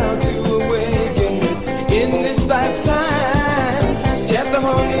how to awaken in this lifetime? Chant the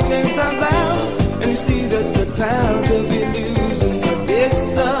holy names out loud, and you see that the clouds of illusion are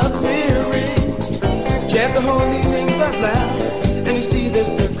disappearing. Chant the holy names out loud, and you see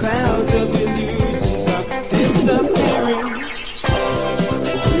that the clouds of illusions are disappearing.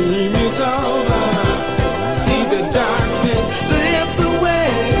 The dream is over. See the darkness slip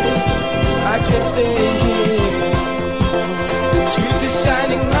away. I can't stay here. The truth is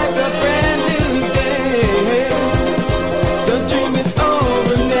shining like a brand new day. The dream is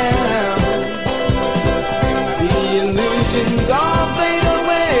over now. The illusions all fade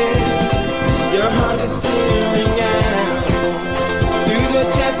away. Your heart is clearing out through the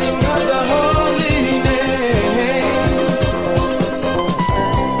chanting of the holy name.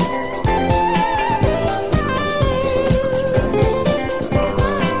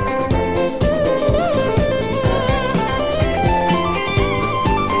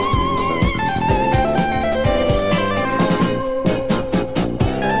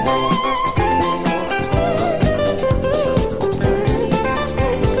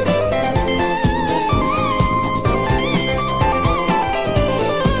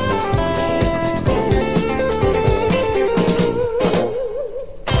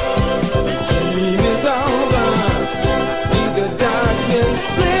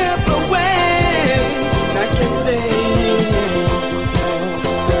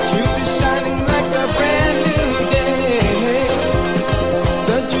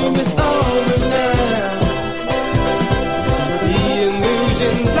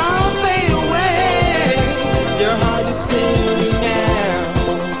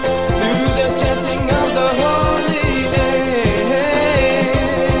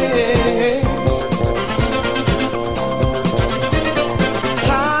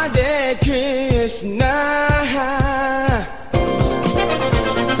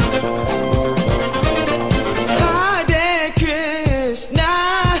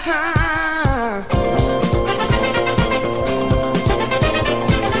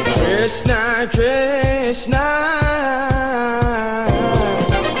 Krishna, Krishna.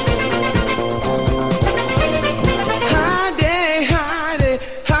 Hare, Hare,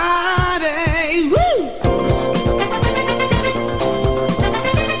 Hare, woo!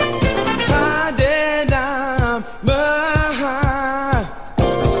 Hare Rama, Hare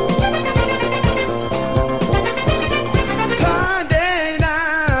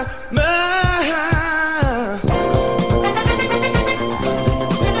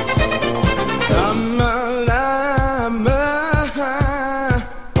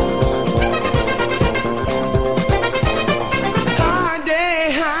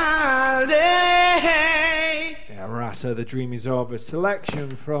Rama. So the dream is over.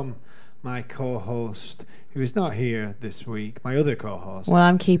 Selection from my co-host, who is not here this week, my other co-host. Well,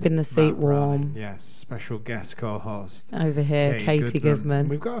 I'm keeping the seat Matt Browning. warm. Yes, special guest co-host Over here, Katie Goodman.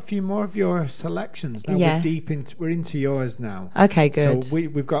 We've got a few more of your selections now. Yes. We're into yours now. Okay, good. So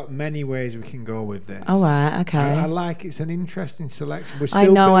we've got many ways we can go with this. All right, okay. I like it's an interesting selection. I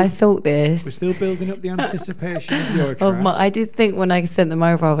know. I thought this. We're still building up the anticipation of your track. I did think when I sent them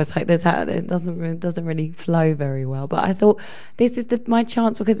over, I was like, it doesn't really flow very well. But I thought this is my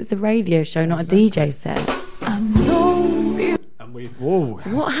chance because it's a radio show, not a DJ set. I know you.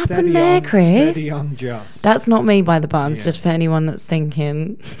 And what happened there, Chris? Steady on, Joss. That's not me by the buns, just for anyone that's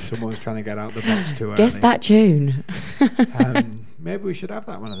thinking. Someone's trying to get out the box too early. Guess that tune. Maybe we should have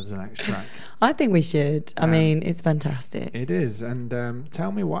that one as the next track. I think we should. I mean, it's fantastic. It is. And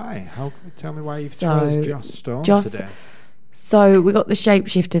tell me why. Tell me why you've chose Joss Stone today. So we got the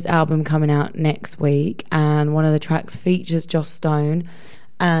Shapeshifters album coming out next week, and one of the tracks features Joss Stone.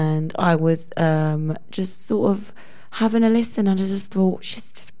 And I was just sort of having a listen, and I just thought,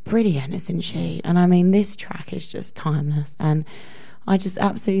 she's just brilliant, isn't she? And I mean, this track is just timeless, and I just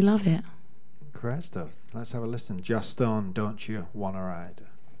absolutely love it. Great stuff. Let's have a listen. Joss Stone, Don't You Wanna Ride?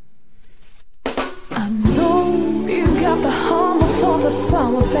 I know you got the hummer for the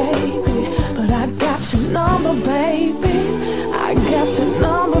summer, baby, but I got your number, baby. I got your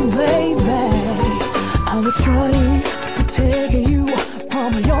number, baby. I was trying to protect you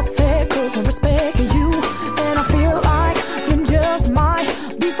from yourself, 'cause I respect you, and I feel like you just might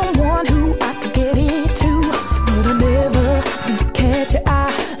be someone who I could get into, but I never seem to catch your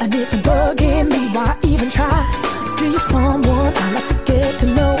eye, and it's been bugging me why I even try. Still, you're someone I like to get to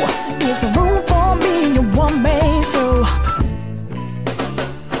know. Is there room for me in your one man show?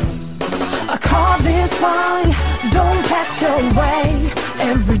 I call this fine, don't pass your way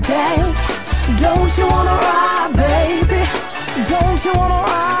every day. Don't you wanna ride, baby? Don't you wanna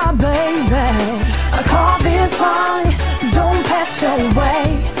ride, baby? I call this fine, don't pass your way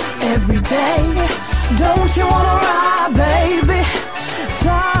every day. Don't you wanna ride, baby?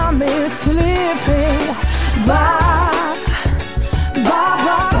 Time is slipping by,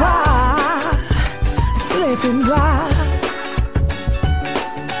 slipping by.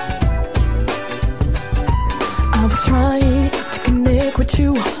 I was trying to connect with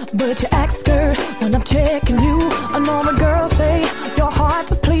you, but you act scared when I'm checking you. I know the girls say your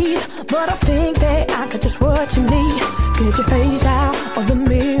heart's to please, but I think that I could just what you need. Get your face out of the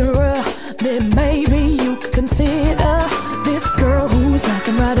mirror, then maybe you could consider this girl who's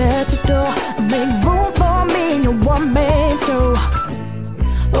knocking right at your door. Make room for me in your one man show.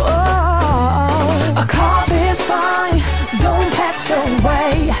 Oh, I call this fine, don't pass your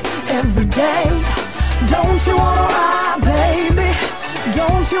way every day. Don't you wanna ride, baby?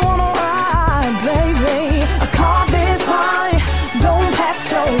 Don't you wanna ride, baby? I call this fine, don't pass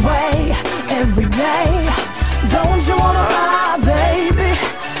your way every day. Don't you wanna ride, baby?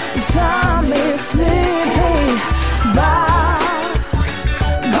 Time is slipping by.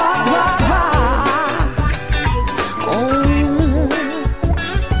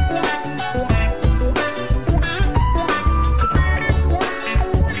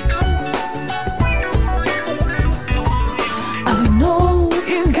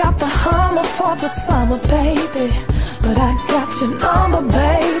 For the summer, baby, but I got your number,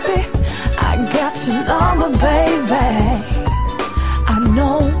 baby. I got your number, baby. I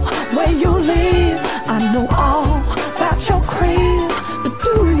know where you live, I know all about your crib, but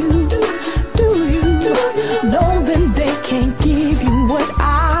do you know that they can't give you what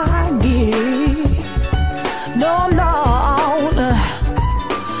I give? No, no.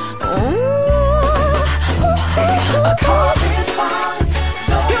 I call this fine.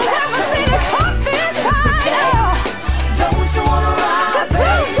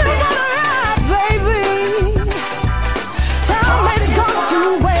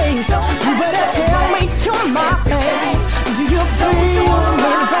 My face, do you feel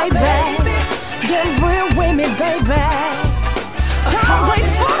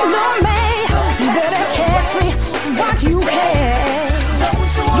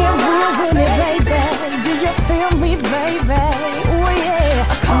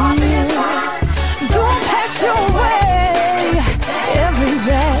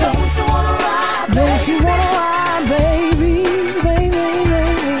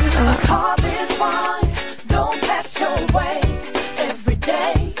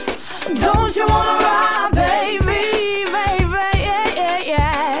Don't you wanna ride, baby, baby,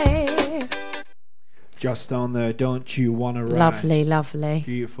 yeah. Just on there, don't you wanna ride? Lovely, lovely.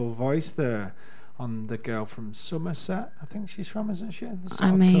 Beautiful voice there on the girl from Somerset. I think she's from, isn't she? The South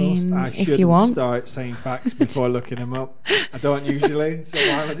I mean, Coast. I if shouldn't you want. start saying facts before looking them up. I don't usually, so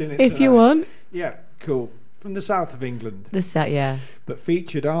why am I doing it If you tonight? want. Yeah, cool. From the south of England. The set, yeah. But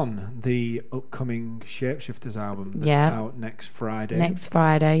featured on the upcoming Shapeshifters album that's out next Friday. Next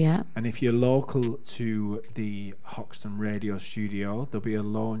Friday, yeah. And if you're local to the Hoxton Radio Studio, there'll be a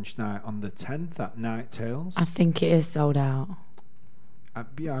launch night on the 10th at Night Tales. I think it is sold out.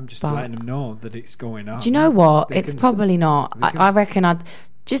 Yeah, I'm just But- letting them know that it's going on. Do you know what? They It's can probably not. they can I reckon I'd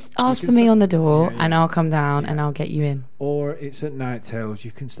just ask for me on the door Yeah, and yeah. I'll come down and I'll get you in. Or it's at Night Tales.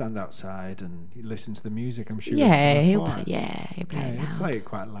 You can stand outside and you listen to the music. I'm sure. Yeah, he'll he'll play it He'll loud. play it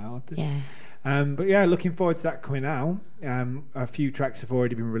quite loud. Yeah. But yeah, looking forward to that coming out. A few tracks have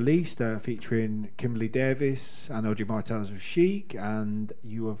already been released, featuring Kimberly Davis and OG Martell's of Chic, and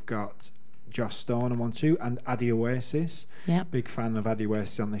you have got Joss Stone on 1-2 and Addy Oasis. Yep. Big fan of Addy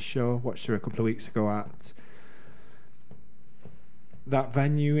Oasis on this show. Watched her a couple of weeks ago at that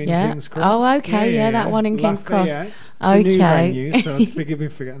venue in King's Cross. Oh, okay, yeah, that one in King's Cross. Lafayette. It's a new Okay. venue, so forgive me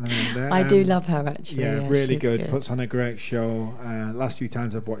for forgetting the name there. I do love her, actually. Yeah, Yeah, really she's good. good. Puts on a great show. Last few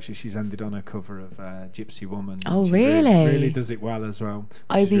times I've watched her, she's ended on a cover of Gypsy Woman. Oh, She really? Really does it well as well.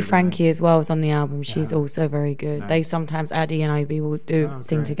 Obi She's really Frankie nice. as well is on the album. She's also very good. Nice. They sometimes, Addy and Obi will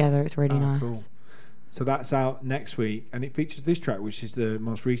sing great. together. It's really nice. Cool. So that's out next week, and it features this track, which is the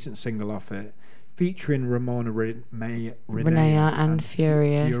most recent single off it, featuring Ramona Renea and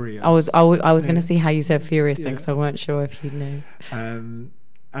Furious. I was going to see how you said Furious then, because I weren't sure if you knew. And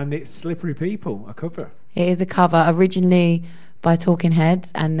it's Slippery People, a cover. It is a cover originally by Talking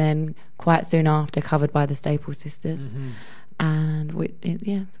Heads, and then quite soon after covered by the Staple Sisters. Mm-hmm. And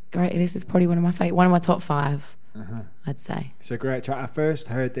it's great. This is probably one of my top 5. I'd say. It's a great track. I first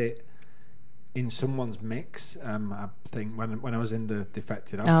heard it in someone's mix. I think when I was in the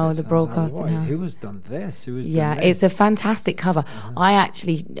Defected office. Oh, the I was broadcasting like, house. who has done this? Who has Yeah, done this? it's a fantastic cover. I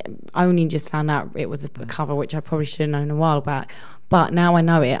actually only just found out it was a cover, which I probably should have known a while back. But now I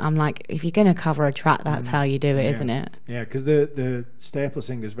know it, I'm like, if you're going to cover a track, that's how you do it, isn't it? Yeah, because the Staple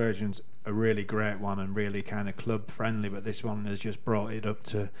Singers version's a really great one and really kind of club friendly, but this one has just brought it up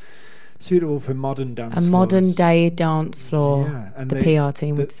to suitable for modern dance floors. Modern day dance floor, Yeah, and the PR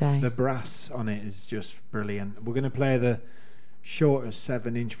team would say. The brass on it is just brilliant. We're going to play the shorter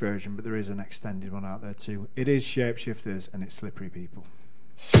 7-inch version, but there is an extended one out there too. It is Shapeshifters and it's Slippery People.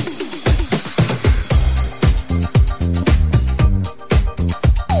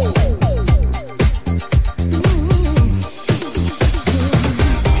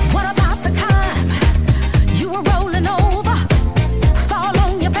 What about the time you were rolling over, fall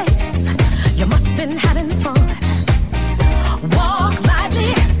on your face? You must have been having fun. Walk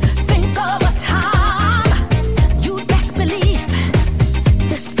lightly, think of a time you best believe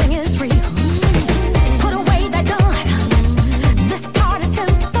this thing is real. Put away that gun. This part is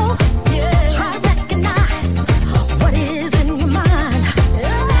simple. Yeah.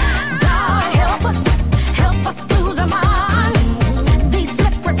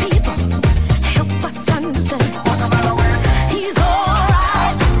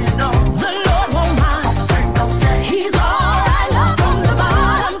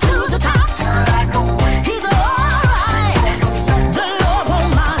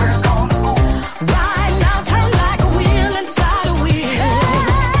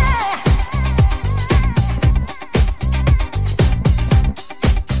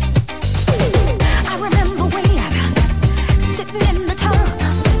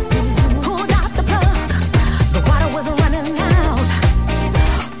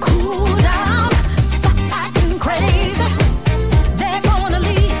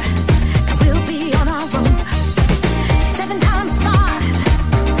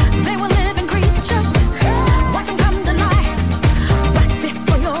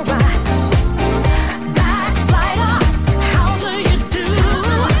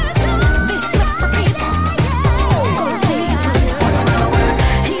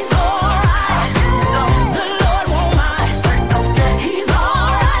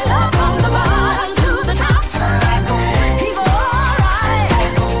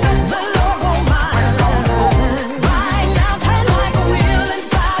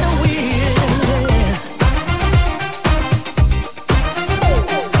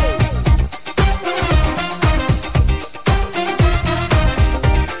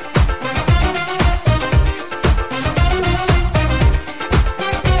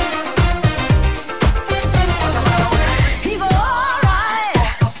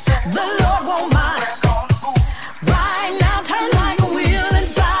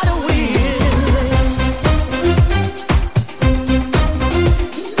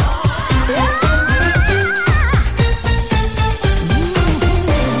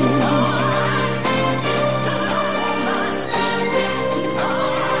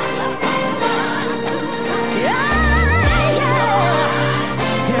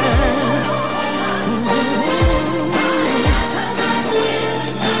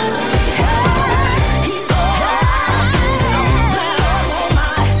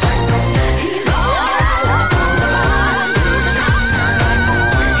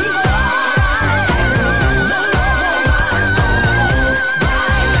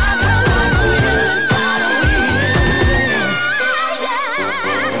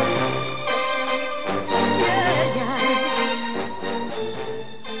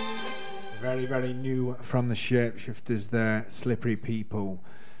 the Shapeshifters there, Slippery People.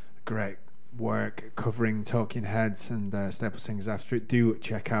 Great work covering Talking Heads and Staple Singers after it. Do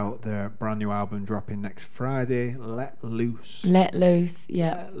check out their brand new album dropping next Friday, Let Loose. Let Loose,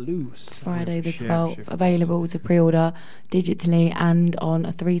 yeah. Let Loose. It's Friday the 12th. Shapeshifters. Available to pre-order digitally and on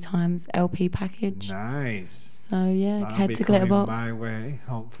a 3x LP package. Nice. So yeah, That'll head be to coming Glitterbox. my way,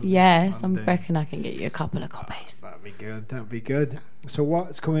 hopefully. Yes, I one day. reckon I can get you a couple of copies. That'd be good. That'd be good. So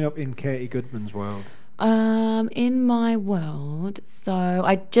what's coming up in Katie Goodman's world? In my world, so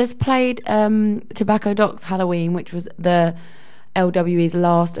I just played Tobacco Docks Halloween, which was the LWE's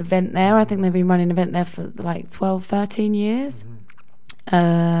last event there. I think they've been running an event there for like 12, 13 years.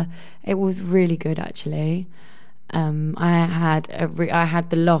 It was really good, actually. I had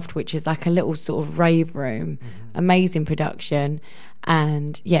the Loft, which is like a little sort of rave room, amazing production,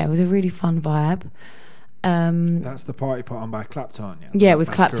 and yeah, it was a really fun vibe. That's the party put on by Clapton, yeah. Yeah, it was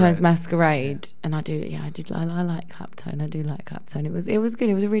Clapton's Masquerade, and I like Clapton. I do like Clapton. It was good.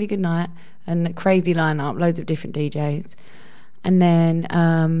 It was a really good night and a crazy lineup, loads of different DJs, and then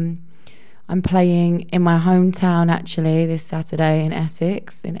I'm playing in my hometown actually this Saturday in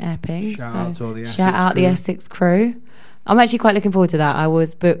Essex, in Epping. Shout out to all the Essex Shout out crew. the Essex crew. I'm actually quite looking forward to that. I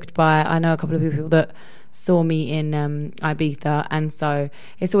was booked by, I know a couple of people that saw me in Ibiza, and so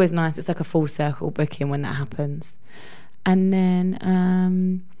it's always nice. It's like a full circle booking when that happens. And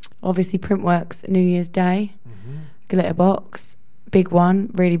then obviously Printworks New Year's Day, Glitterbox. Big one,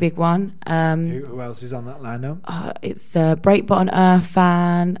 really big one. Who else is on that lineup? It's Breakbot on Earth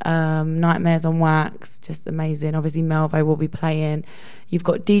Fan, Nightmares on Wax, just amazing. Obviously Melvo will be playing. You've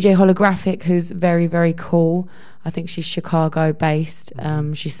got DJ Holographic, who's very, very cool. I think she's Chicago based.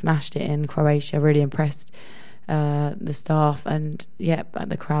 She smashed it in Croatia, really impressed the staff, and yeah,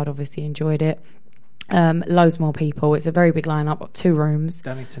 the crowd obviously enjoyed it. Loads more people. It's a very big lineup of 2 rooms.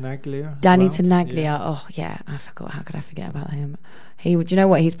 Danny Tenaglia. Tenaglia. Yeah. Oh yeah, I forgot. How could I forget about him? Do you know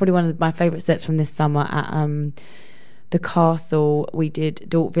what? He's probably one of my favourite sets from this summer at the Castle. We did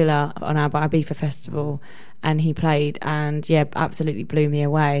Dort Villa on our Ibiza festival, and he played, and yeah, absolutely blew me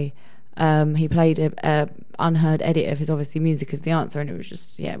away. He played a unheard edit of his obviously Music Is the Answer, and it was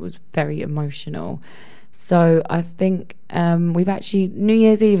just, yeah, it was very emotional. So I think we've actually, New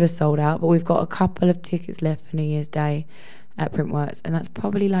Year's Eve is sold out, but we've got a couple of tickets left for New Year's Day at Printworks, and that's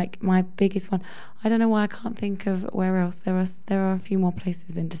probably like my biggest one. I don't know why I can't think of where else. There are a few more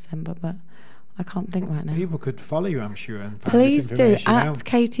places in December, but I can't think right now. People could follow you, I'm sure, and find Please this do, information at out.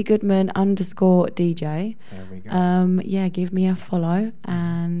 Katie Goodman _DJ. There we go. Yeah, give me a follow,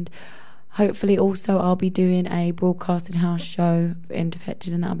 and hopefully also I'll be doing a broadcasting house show in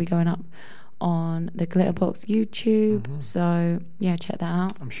Defected, and that'll be going up on the Glitterbox YouTube. So yeah, check that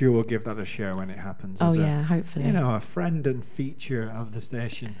out. I'm sure we'll give that a share when it happens. Oh as yeah, hopefully. a friend and feature of the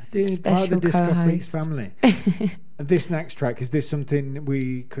station. Part Special of the Disco co-host. Freaks family. And this next track, is this something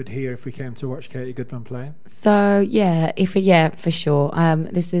we could hear if we came to watch Katie Goodman play? So yeah, for sure.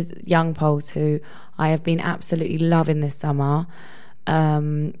 This is Young Pulse, who I have been absolutely loving this summer.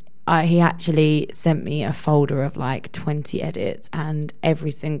 He actually sent me a folder of like 20 edits, and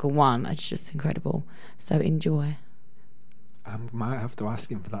every single one is just incredible. So enjoy. I might have to ask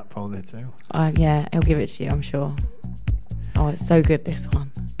him for that folder too. Yeah, he'll give it to you, I'm sure. Oh, it's so good, this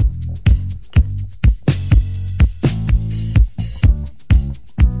one.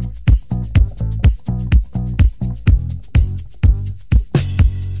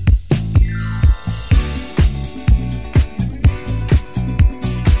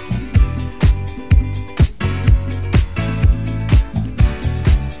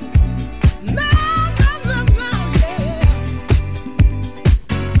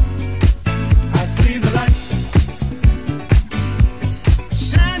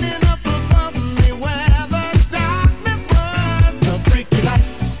 Shining up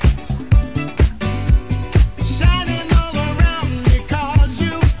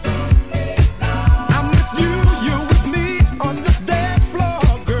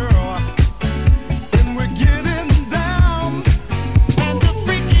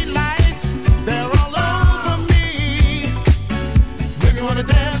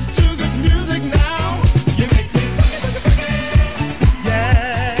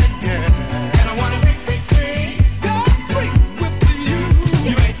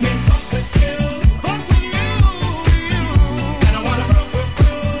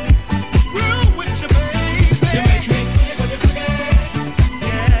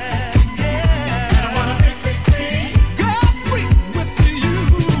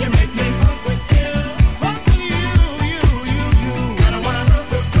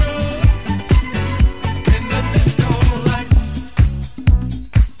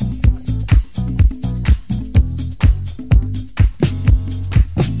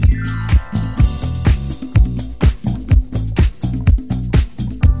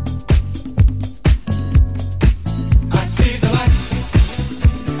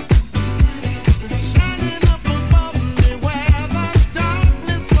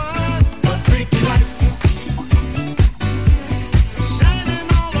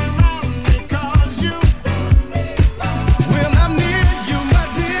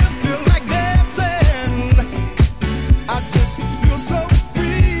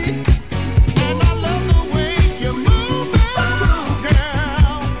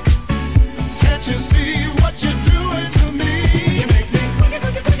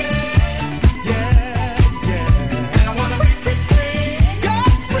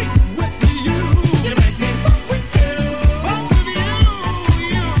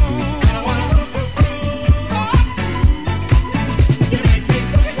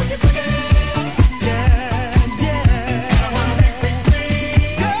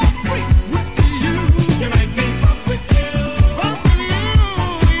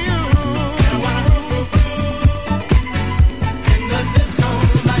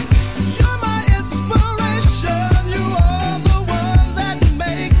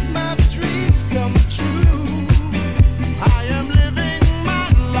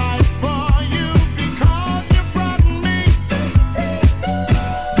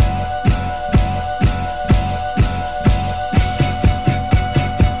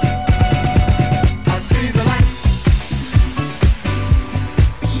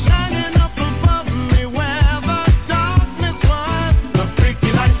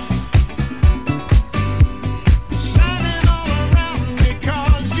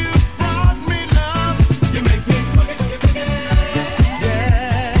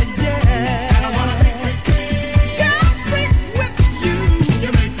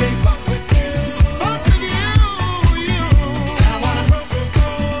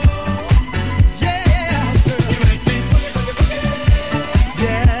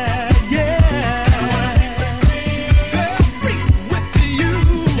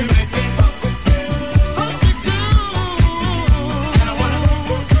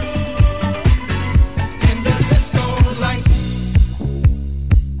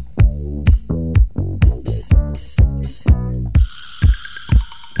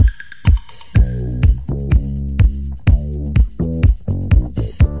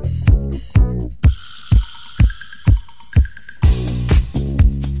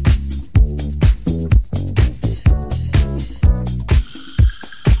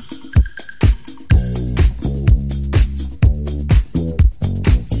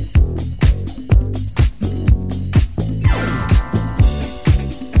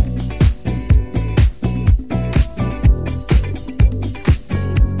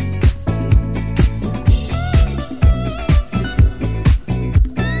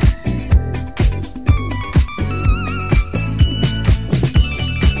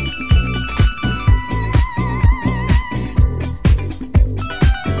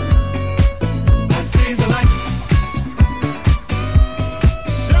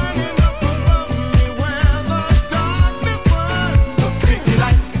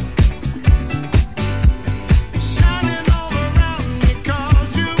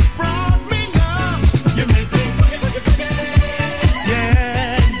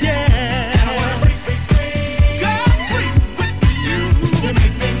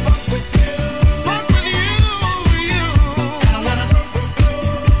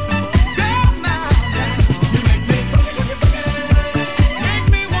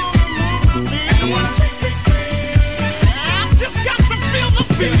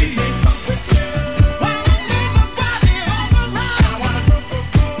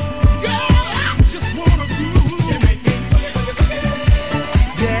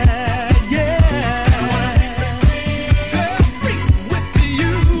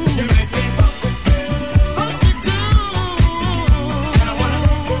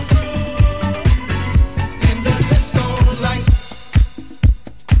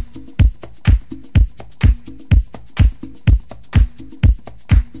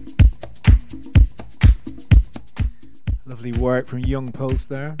Lovely work from Young Pulse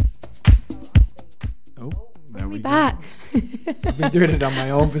there. Oh, there we go. Back. I've been doing it on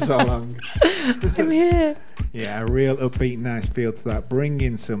my own for so long. I'm here. Yeah, a real upbeat, nice feel to that.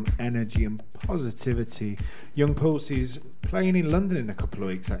 Bringing some energy and positivity. Young Pulse is playing in London in a couple of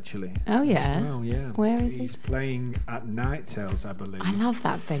weeks, actually. Oh, yeah? Well, yeah. Where is He's playing at Night Tales, I believe. I love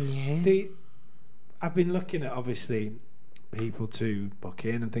that venue. I've been looking at, obviously, people to book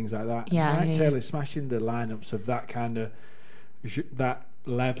in and things like that. Yeah. Night Tale is smashing the lineups of that kind of... that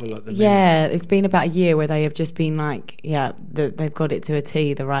level at the minute. Yeah, it's been about a year where they have just been like, they've got it to a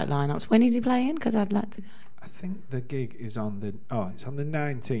T, the right lineups. When is he playing? Because I'd like to go. I think the gig is on the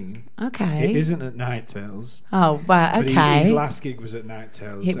 19th. Okay. It isn't at Night Tales. Oh, right, okay. But his last gig was at Night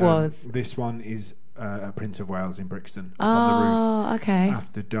Tales. It was. This one is at Prince of Wales in Brixton. Oh, on the roof. Okay.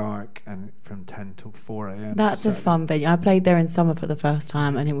 After dark and from 10 till 4 a.m. That's a fun venue. I played there in summer for the first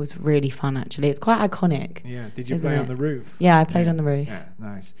time and it was really fun, actually. It's quite iconic. Yeah. Did you play on the roof? Yeah, I played on the roof. Yeah,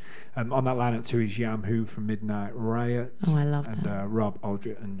 nice. On that lineup too is Yam Who from Midnight Riot. Oh, I love that. And Rob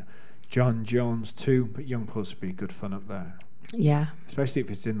Aldrich and John Jones too. But Young Pulse would be good fun up there. Yeah. Especially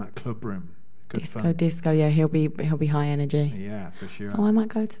if it's in that club room. Good Disco, yeah, he'll be high energy. Yeah, for sure. Oh, I might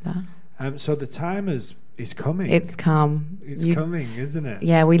go to that. So the time is coming. It's come. It's coming, isn't it?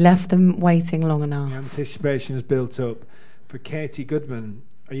 Yeah, we left them waiting long enough. The anticipation is built up. For Katie Goodman,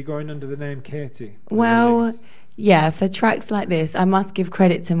 are you going under the name Katie? Well, yeah, for tracks like this, I must give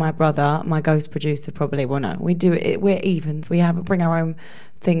credit to my brother, my ghost producer probably. Well, no, we do it. We're evens. We bring our own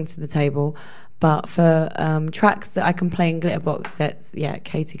thing to the table. But for tracks that I can play in Glitterbox sets, yeah,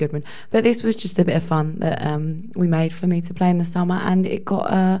 Katie Goodman. But this was just a bit of fun that we made for me to play in the summer, and it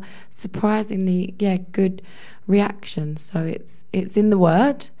got a surprisingly, good reaction. So it's in the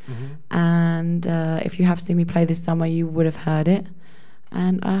word, and if you have seen me play this summer, you would have heard it,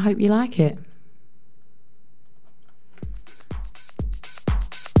 and I hope you like it.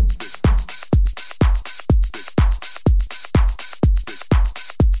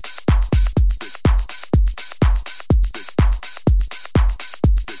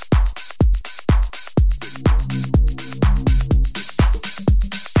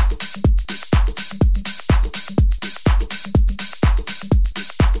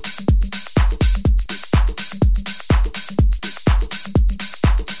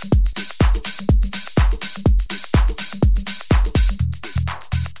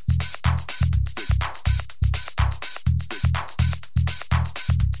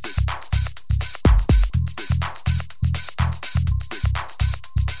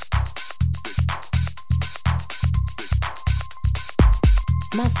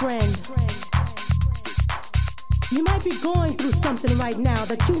 My friend, you might be going through something right now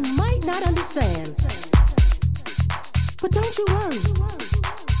that you might not understand. But don't you worry.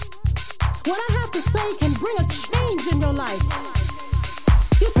 What I have to say can bring a change in your life.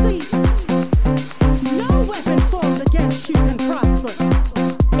 You see, no weapon formed against you can prosper.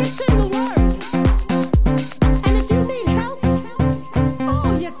 It's in the word. And if you need help,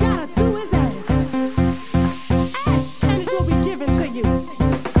 all you gotta do is ask. Ask and it will be given to you.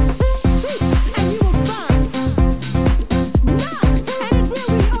 Seek and you will find. Knock and it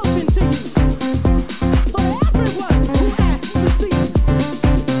will be open to you. For everyone who asks receives,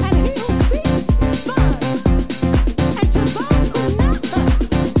 and he who seeks finds. And to those who knock,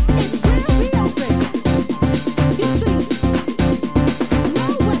 it will be open. You see,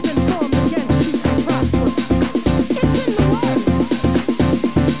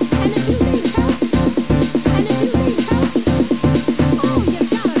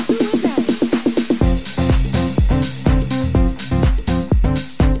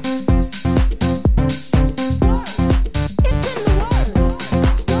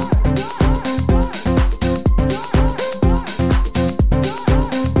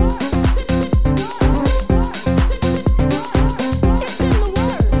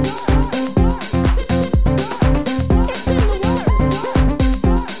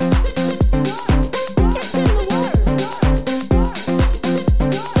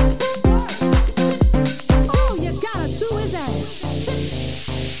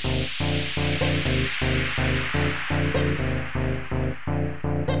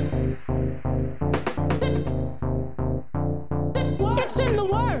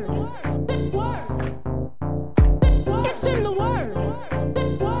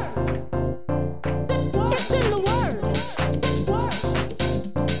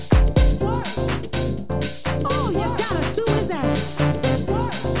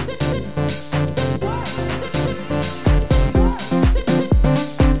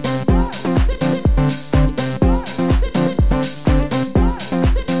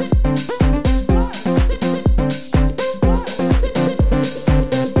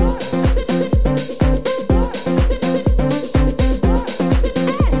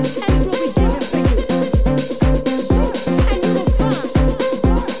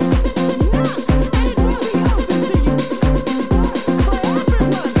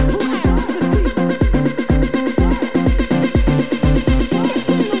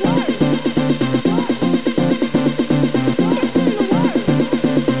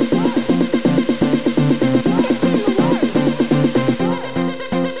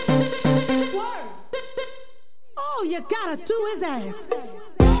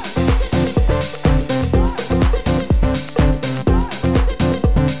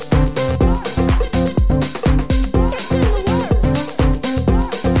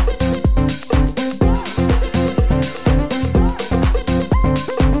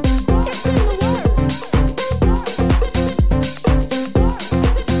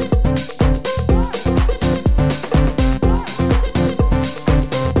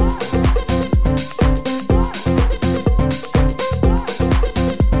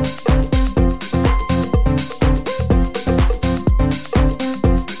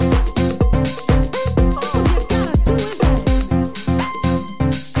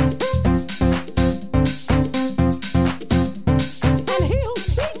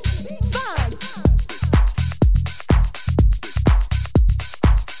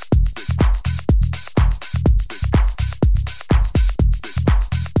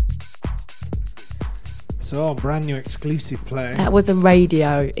 brand new exclusive play. That was a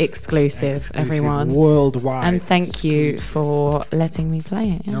radio exclusive, everyone. Worldwide. And thank you for letting me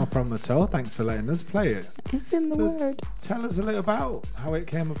play it. Yeah. No problem at all. Thanks for letting us play it. It's in the word. Tell us a little about how it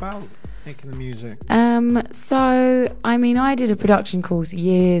came about, making the music. So, I mean, I did a production course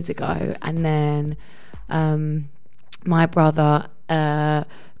years ago, and then my brother got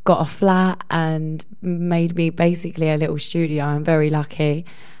a flat and made me basically a little studio. I'm very lucky.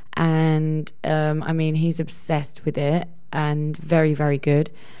 And I mean, he's obsessed with it and very, very good.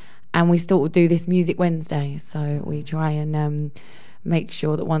 And we sort of do this Music Wednesday. So we try and make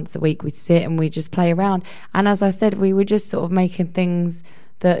sure that once a week we sit and we just play around. And as I said, we were just sort of making things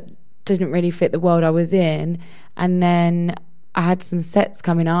that didn't really fit the world I was in. And then I had some sets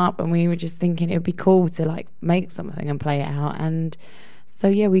coming up, and we were just thinking it would be cool to like make something and play it out. And so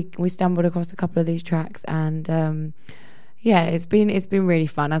yeah, we stumbled across a couple of these tracks, and yeah, it's been really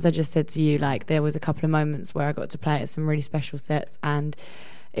fun. As I just said to you, like there was a couple of moments where I got to play at some really special sets, and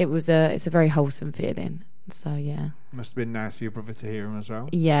it's a very wholesome feeling. So yeah, must have been nice for your brother to hear him as well.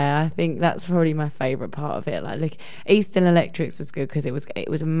 Yeah, I think that's probably my favourite part of it. Like, look, Eastern Electrics was good because it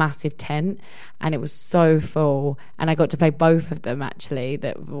was a massive tent and it was so full, and I got to play both of them actually.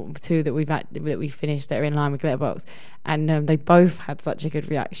 Two that we finished that are in line with Glitterbox, and they both had such a good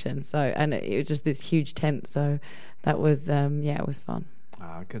reaction. So, and it was just this huge tent. So that was it was fun.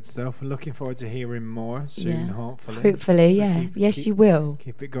 Good stuff. And looking forward to hearing more soon, hopefully. Hopefully, so yeah. Yes, you will.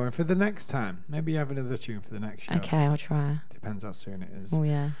 Keep it going for the next time. Maybe you have another tune for the next show. Okay, I'll try. Depends how soon it is. Oh,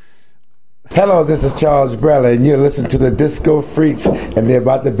 yeah. Hello, this is Charles Brella, and you're listening to the Disco Freaks, and they're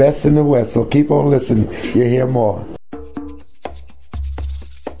about the best in the West, so keep on listening. You'll hear more.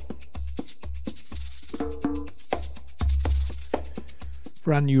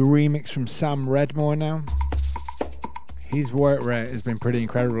 Brand new remix from Sam Redmore now. His work rate has been pretty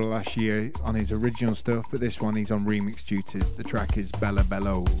incredible last year on his original stuff, but this one he's on remix duties. The track is Bella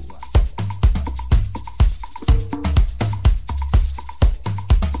Bello.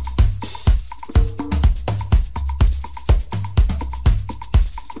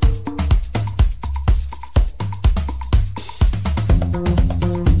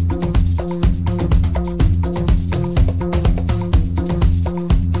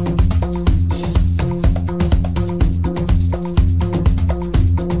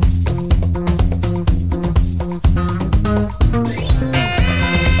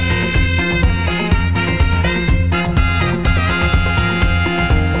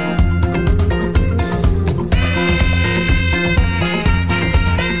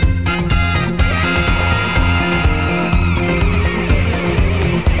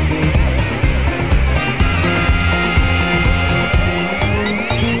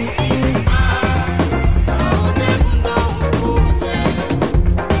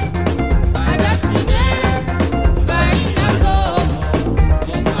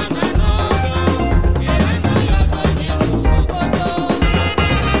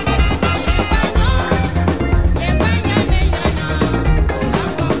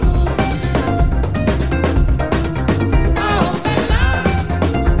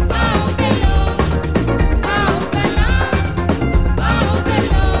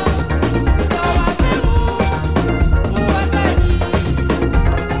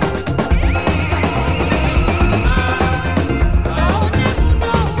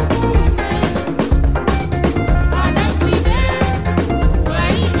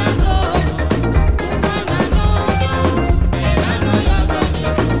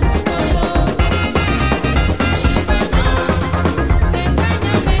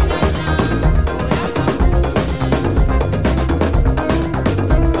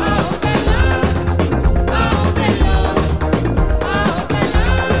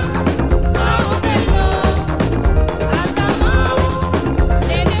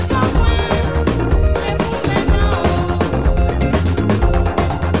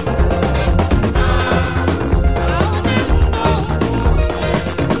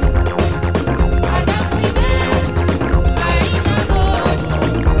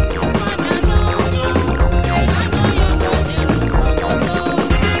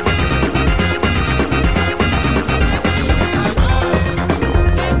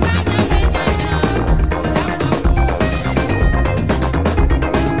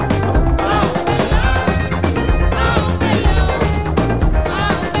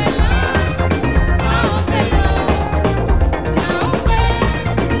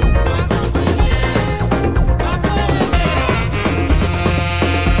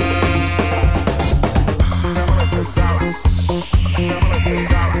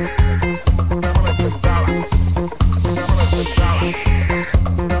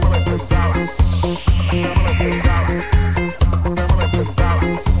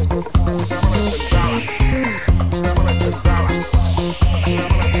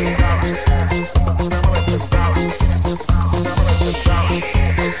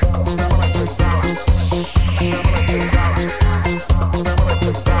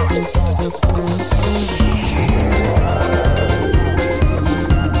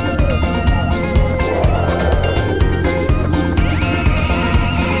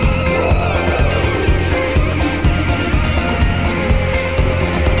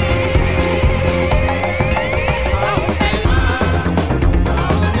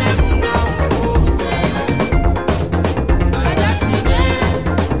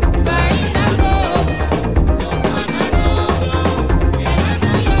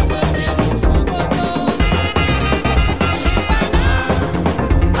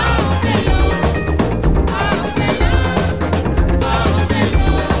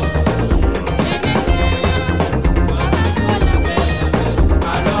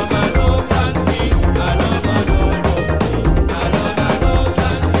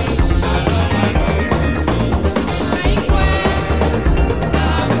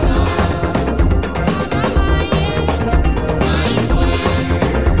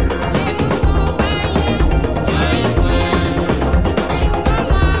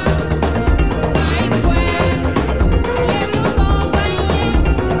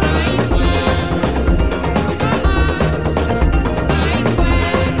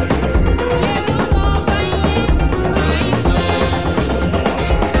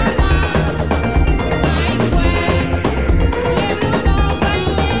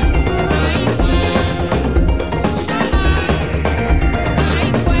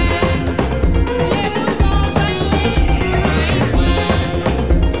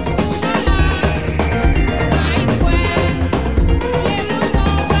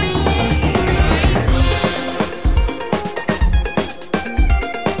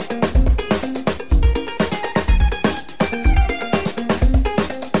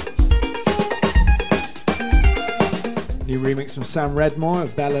 Sam Redmore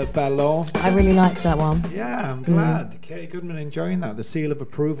of Bella Bello. I really liked that one. Yeah, I'm glad. Katie Goodman enjoying that. The Seal of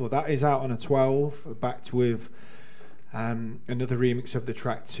Approval. That is out on a 12, backed with another remix of the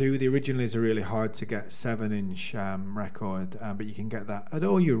track 2. The original is a really hard to get 7-inch record, but you can get that at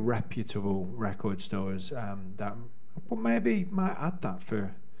all your reputable record stores. But maybe might add that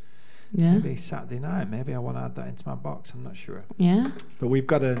for maybe Saturday night. Maybe I want to add that into my box. I'm not sure. Yeah. But we've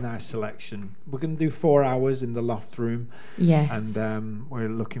got a nice selection. We're going to do 4 hours in the Loft Room. Yes. And we're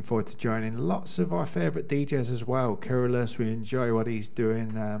looking forward to joining lots of our favourite DJs as well. Curulus, we enjoy what he's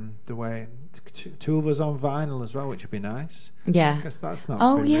doing. The way 2 of us on vinyl as well, which would be nice. Yeah. I guess that's not.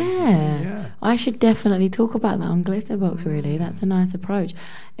 Oh, been yeah. recent. Yeah. I should definitely talk about that on Glitterbox, really. That's a nice approach.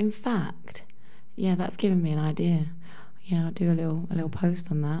 In fact, yeah, that's given me an idea. Yeah, I'll do a little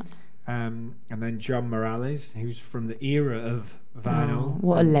post on that. And then John Morales, who's from the era of vinyl. Oh,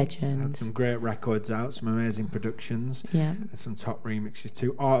 what a legend. Had some great records out, some amazing productions. Yeah. And some top remixes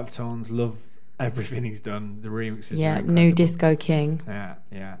too. Art of Tones, love everything he's done. The remixes are incredible. New Disco King.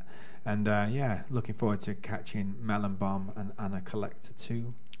 Yeah. And looking forward to catching Melon Bomb and Anna Collector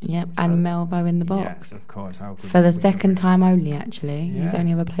too. Yep, and Melvo in the box. Yes, of course. For the second time only, actually. Yeah. He's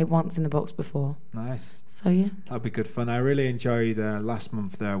only ever played once in the box before. Nice. So, yeah. That'll be good fun. I really enjoyed last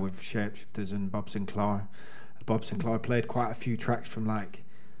month there with Shapeshifters and Bob Sinclair. Bob Sinclair played quite a few tracks from like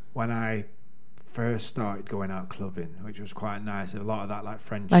when I first started going out clubbing, which was quite nice. A lot of that like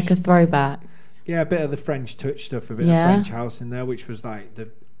French. Like a throwback. Yeah, a bit of the French touch stuff, a bit of French house in there, which was like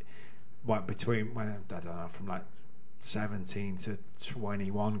between when I don't know, from like 17 to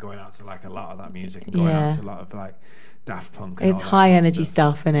 21, going out to like a lot of that music and going out to a lot of like Daft Punk and it's high energy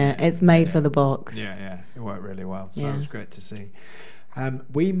stuff, isn't it? It's made for the box. Yeah, it worked really well, so it was great to see.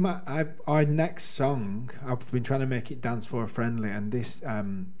 Our next song, I've been trying to make it dance floor friendly, and this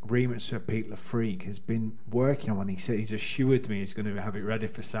remix of Pete LaFreak has been working on. He said he's assured me he's going to have it ready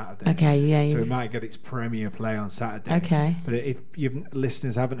for Saturday. Okay, yeah. So it might get its premiere play on Saturday. Okay. But if you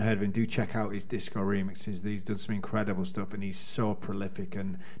listeners haven't heard of him, do check out his disco remixes. He's done some incredible stuff, and he's so prolific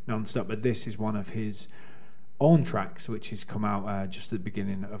and non-stop. But this is one of his own tracks, which has come out just at the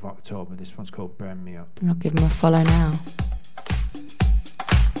beginning of October. This one's called Burn Me Up. I'll give him a follow now.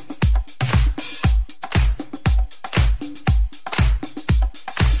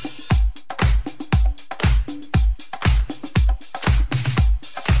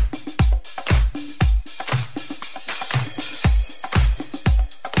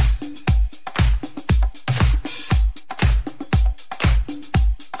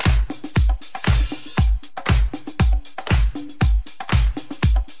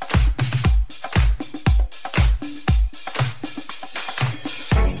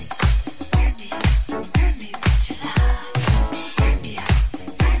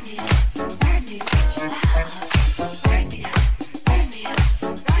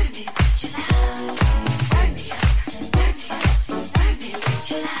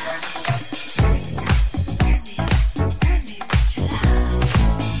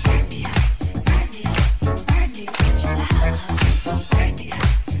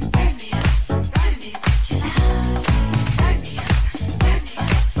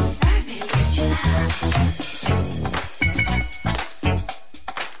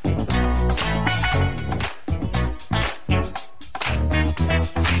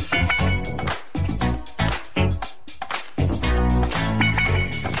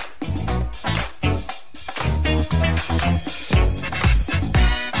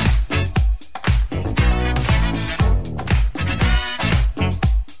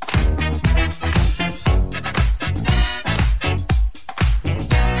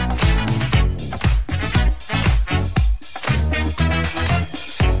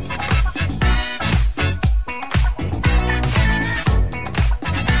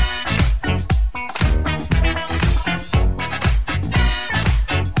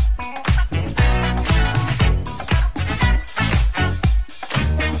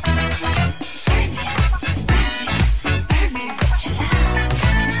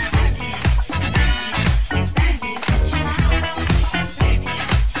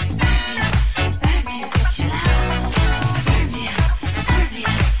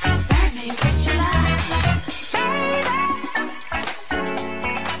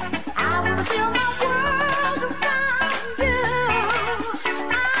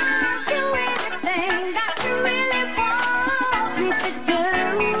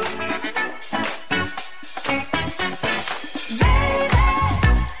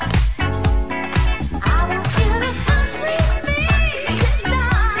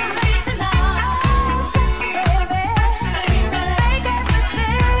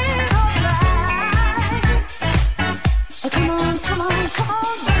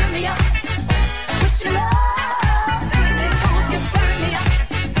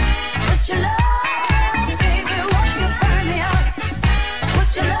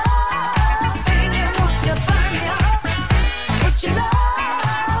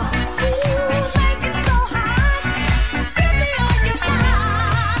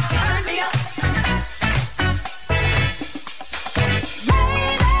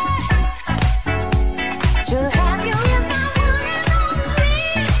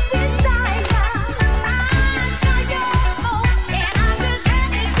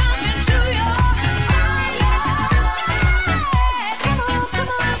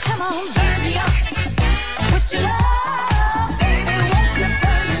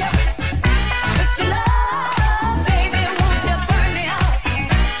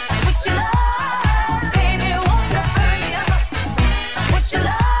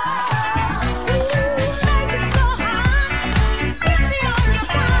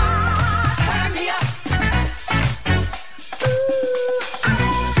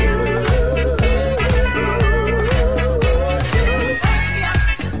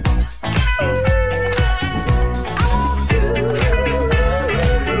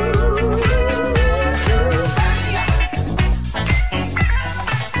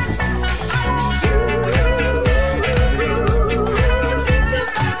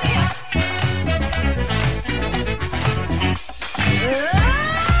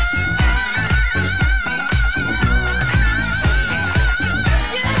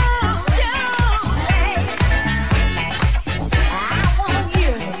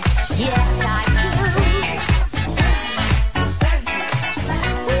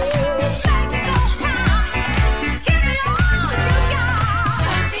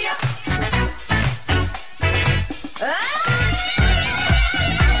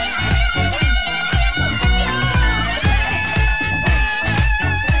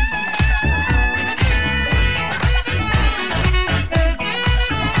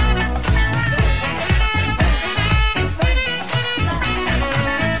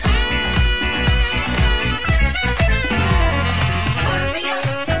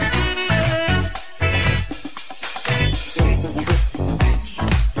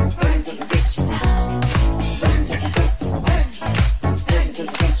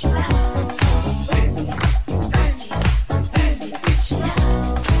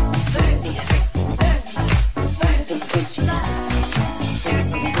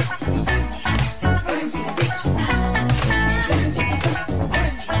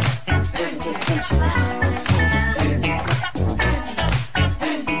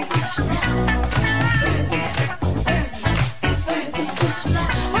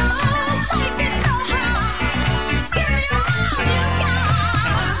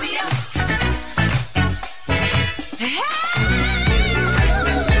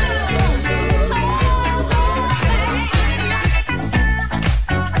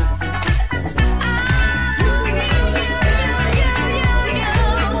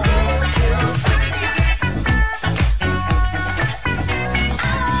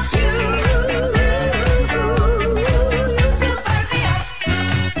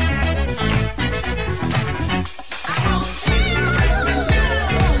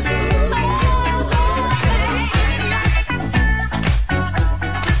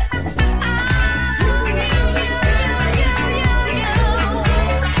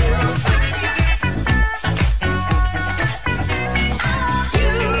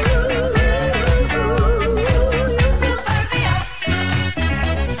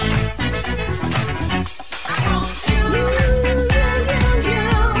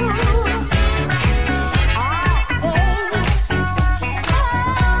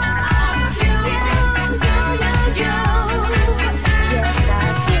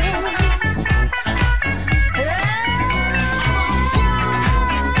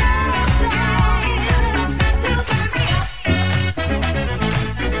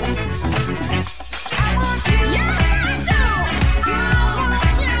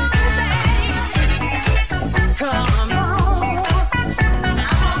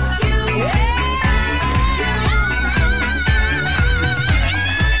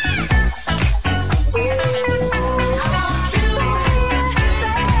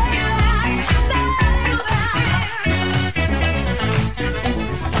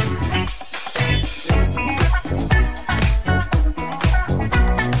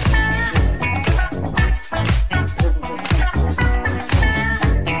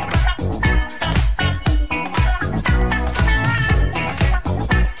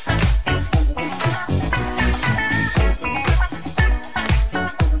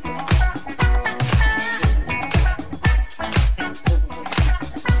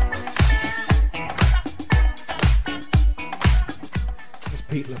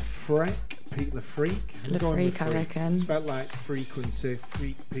 Pete Le Freak. Le Freak, I reckon. Spelled like frequency,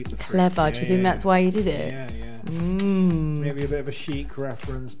 Freak, Pete Le Freak. Clever. Do you think that's why you did it? Yeah. Mm. Maybe a bit of a chic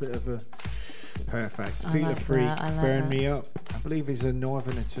reference, bit of a perfect. I Pete like Le Freak, that, Burn Me Up. I believe he's a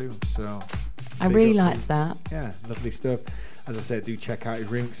northerner too, so I really liked that. Yeah, lovely stuff. As I said, do check out his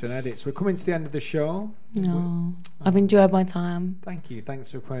remix and edits. We're coming to the end of the show. No, I've enjoyed my time. Thank you. Thanks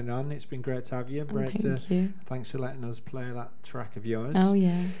for putting on. It's been great to have you. Thank you. Thanks for letting us play that track of yours. Oh,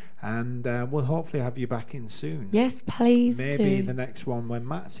 yeah. And we'll hopefully have you back in soon. Yes, please Maybe do. the next one when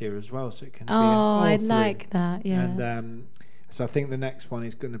Matt's here as well, so it can be I'd three. like that, yeah. And so I think the next one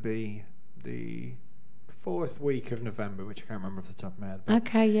is going to be the 4th week of November, which I can't remember off the top of my head. But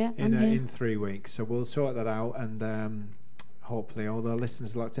okay, yeah. in 3 weeks. So we'll sort that out, and hopefully all the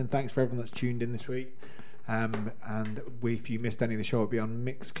listeners are locked in. Thanks for everyone that's tuned in this week. And if you missed any of the show, it'll be on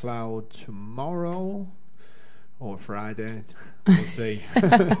Mixcloud tomorrow or Friday. We'll see.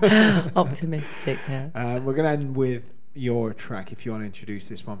 Optimistic there. We're going to end with your track, if you want to introduce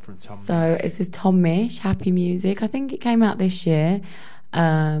this one from Tom. So this is Tom Misch, Happy Music. I think it came out this year.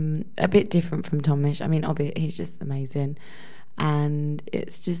 A bit different from Tom Misch. I mean, obviously, he's just amazing. And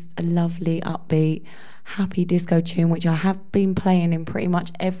it's just a lovely, upbeat, happy disco tune, which I have been playing in pretty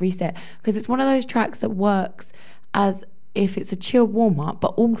much every set, because it's one of those tracks that works as if it's a chill warm-up,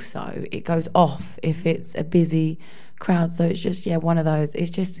 but also it goes off if it's a busy crowd. So it's just, one of those.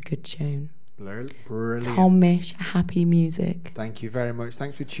 It's just a good tune. Brilliant. Tom Misch, Happy Music. Thank you very much.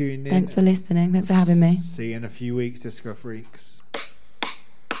 Thanks for tuning in. Thanks for listening. Thanks for having me. See you in a few weeks, Disco Freaks.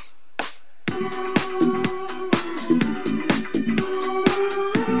 Happy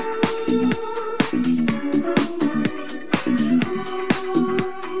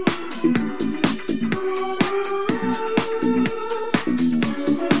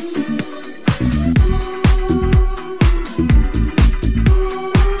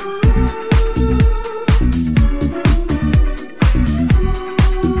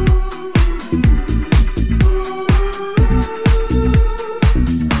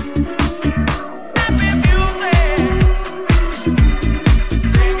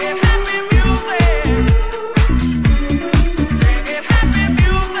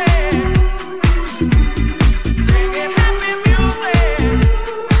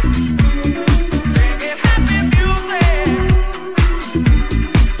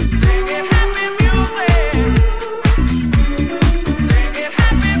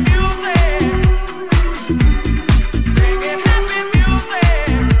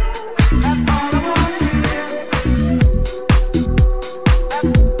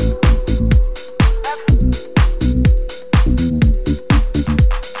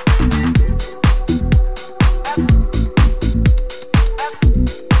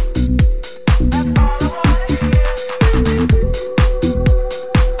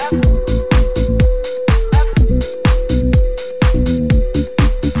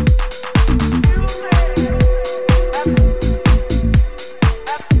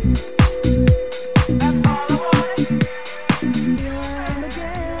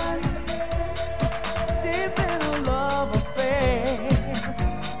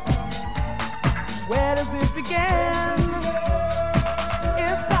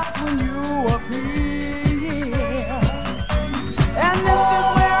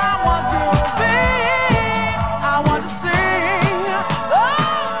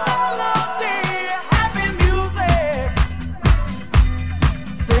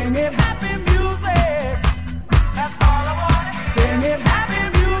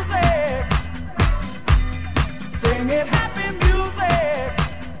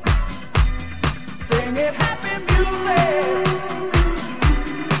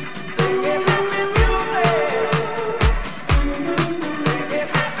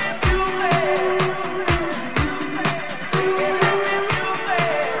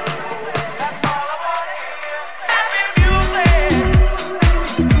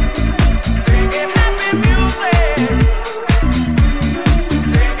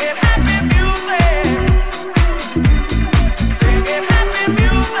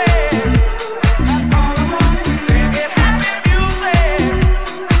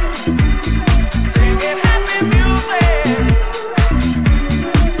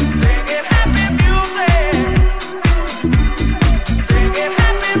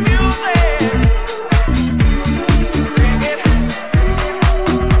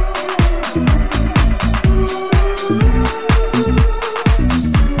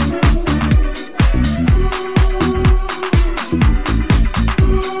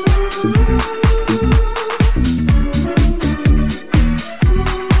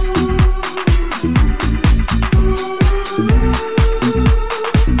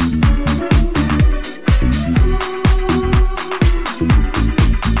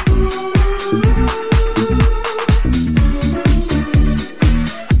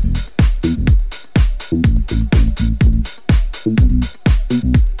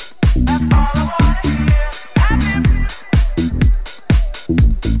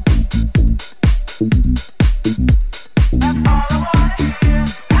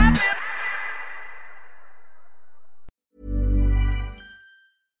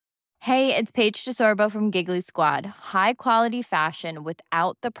Hey, it's Paige DeSorbo from Giggly Squad. High quality fashion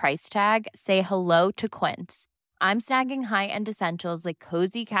without the price tag. Say hello to Quince. I'm snagging high-end essentials like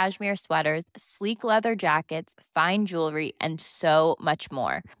cozy cashmere sweaters, sleek leather jackets, fine jewelry, and so much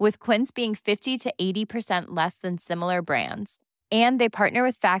more. With Quince being 50 to 80% less than similar brands. And they partner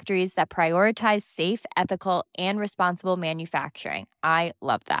with factories that prioritize safe, ethical, and responsible manufacturing. I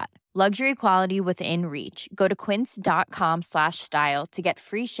love that. Luxury quality within reach. Go to quince.com/style to get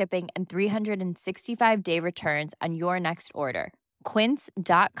free shipping and 365-day returns on your next order.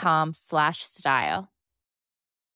 Quince.com/style.